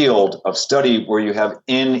a field of study where you have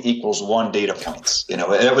n = 1 data points.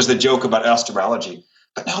 That was the joke about astrobiology.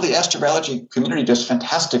 But now the astrobiology community does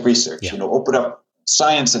fantastic research. Open up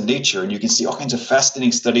Science and Nature, and you can see all kinds of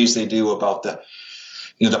fascinating studies they do about the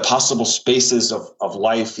possible spaces of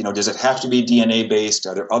life. Does it have to be DNA based?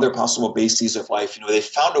 Are there other possible bases of life? They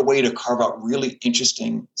found a way to carve out really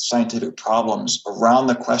interesting scientific problems around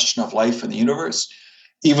the question of life in the universe,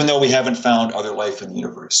 even though we haven't found other life in the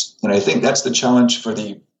universe. And I think that's the challenge for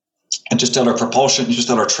the interstellar propulsion,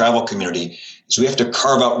 interstellar travel community, is we have to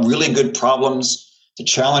carve out really good problems to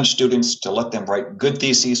challenge students, to let them write good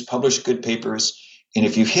theses, publish good papers. And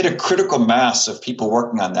if you hit a critical mass of people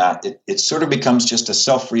working on that, it sort of becomes just a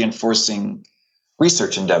self-reinforcing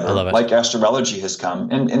research endeavor, love it. like astrology has come,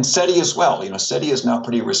 and SETI as well. SETI is now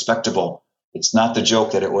pretty respectable. It's not the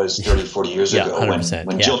joke that it was 30, 40 years ago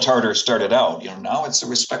when Jill Tarter started out. Now it's a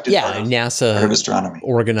respected part of astronomy.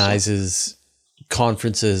 Organizes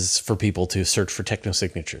conferences for people to search for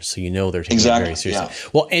technosignatures. So they're taking it very seriously. Yeah.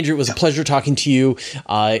 Well, Andrew, it was a pleasure talking to you.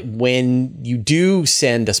 When you do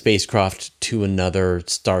send a spacecraft to another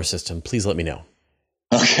star system, please let me know.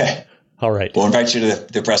 Okay. All right. We'll invite you to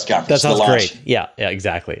the press conference. That sounds great. Yeah,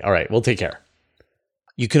 exactly. All right. We'll take care.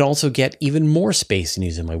 You can also get even more space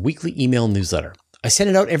news in my weekly email newsletter. I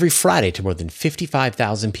send it out every Friday to more than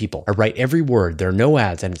 55,000 people. I write every word. There are no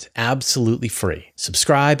ads, and it's absolutely free.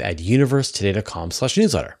 Subscribe at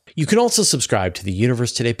universetoday.com/newsletter. You can also subscribe to the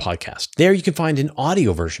Universe Today podcast. There you can find an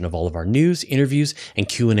audio version of all of our news, interviews, and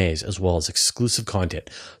Q&As, as well as exclusive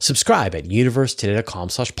content. Subscribe at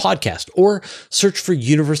universetoday.com/podcast or search for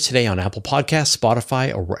Universe Today on Apple Podcasts,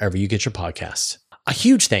 Spotify, or wherever you get your podcasts. A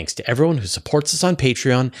huge thanks to everyone who supports us on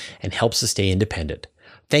Patreon and helps us stay independent.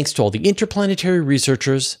 Thanks to all the interplanetary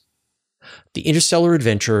researchers, the interstellar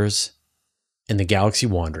adventurers, and the galaxy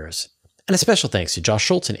wanderers. And a special thanks to Josh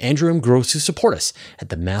Schultz and Andrew M. Gross who support us at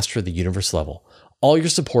the Master of the Universe level. All your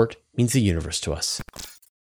support means the universe to us.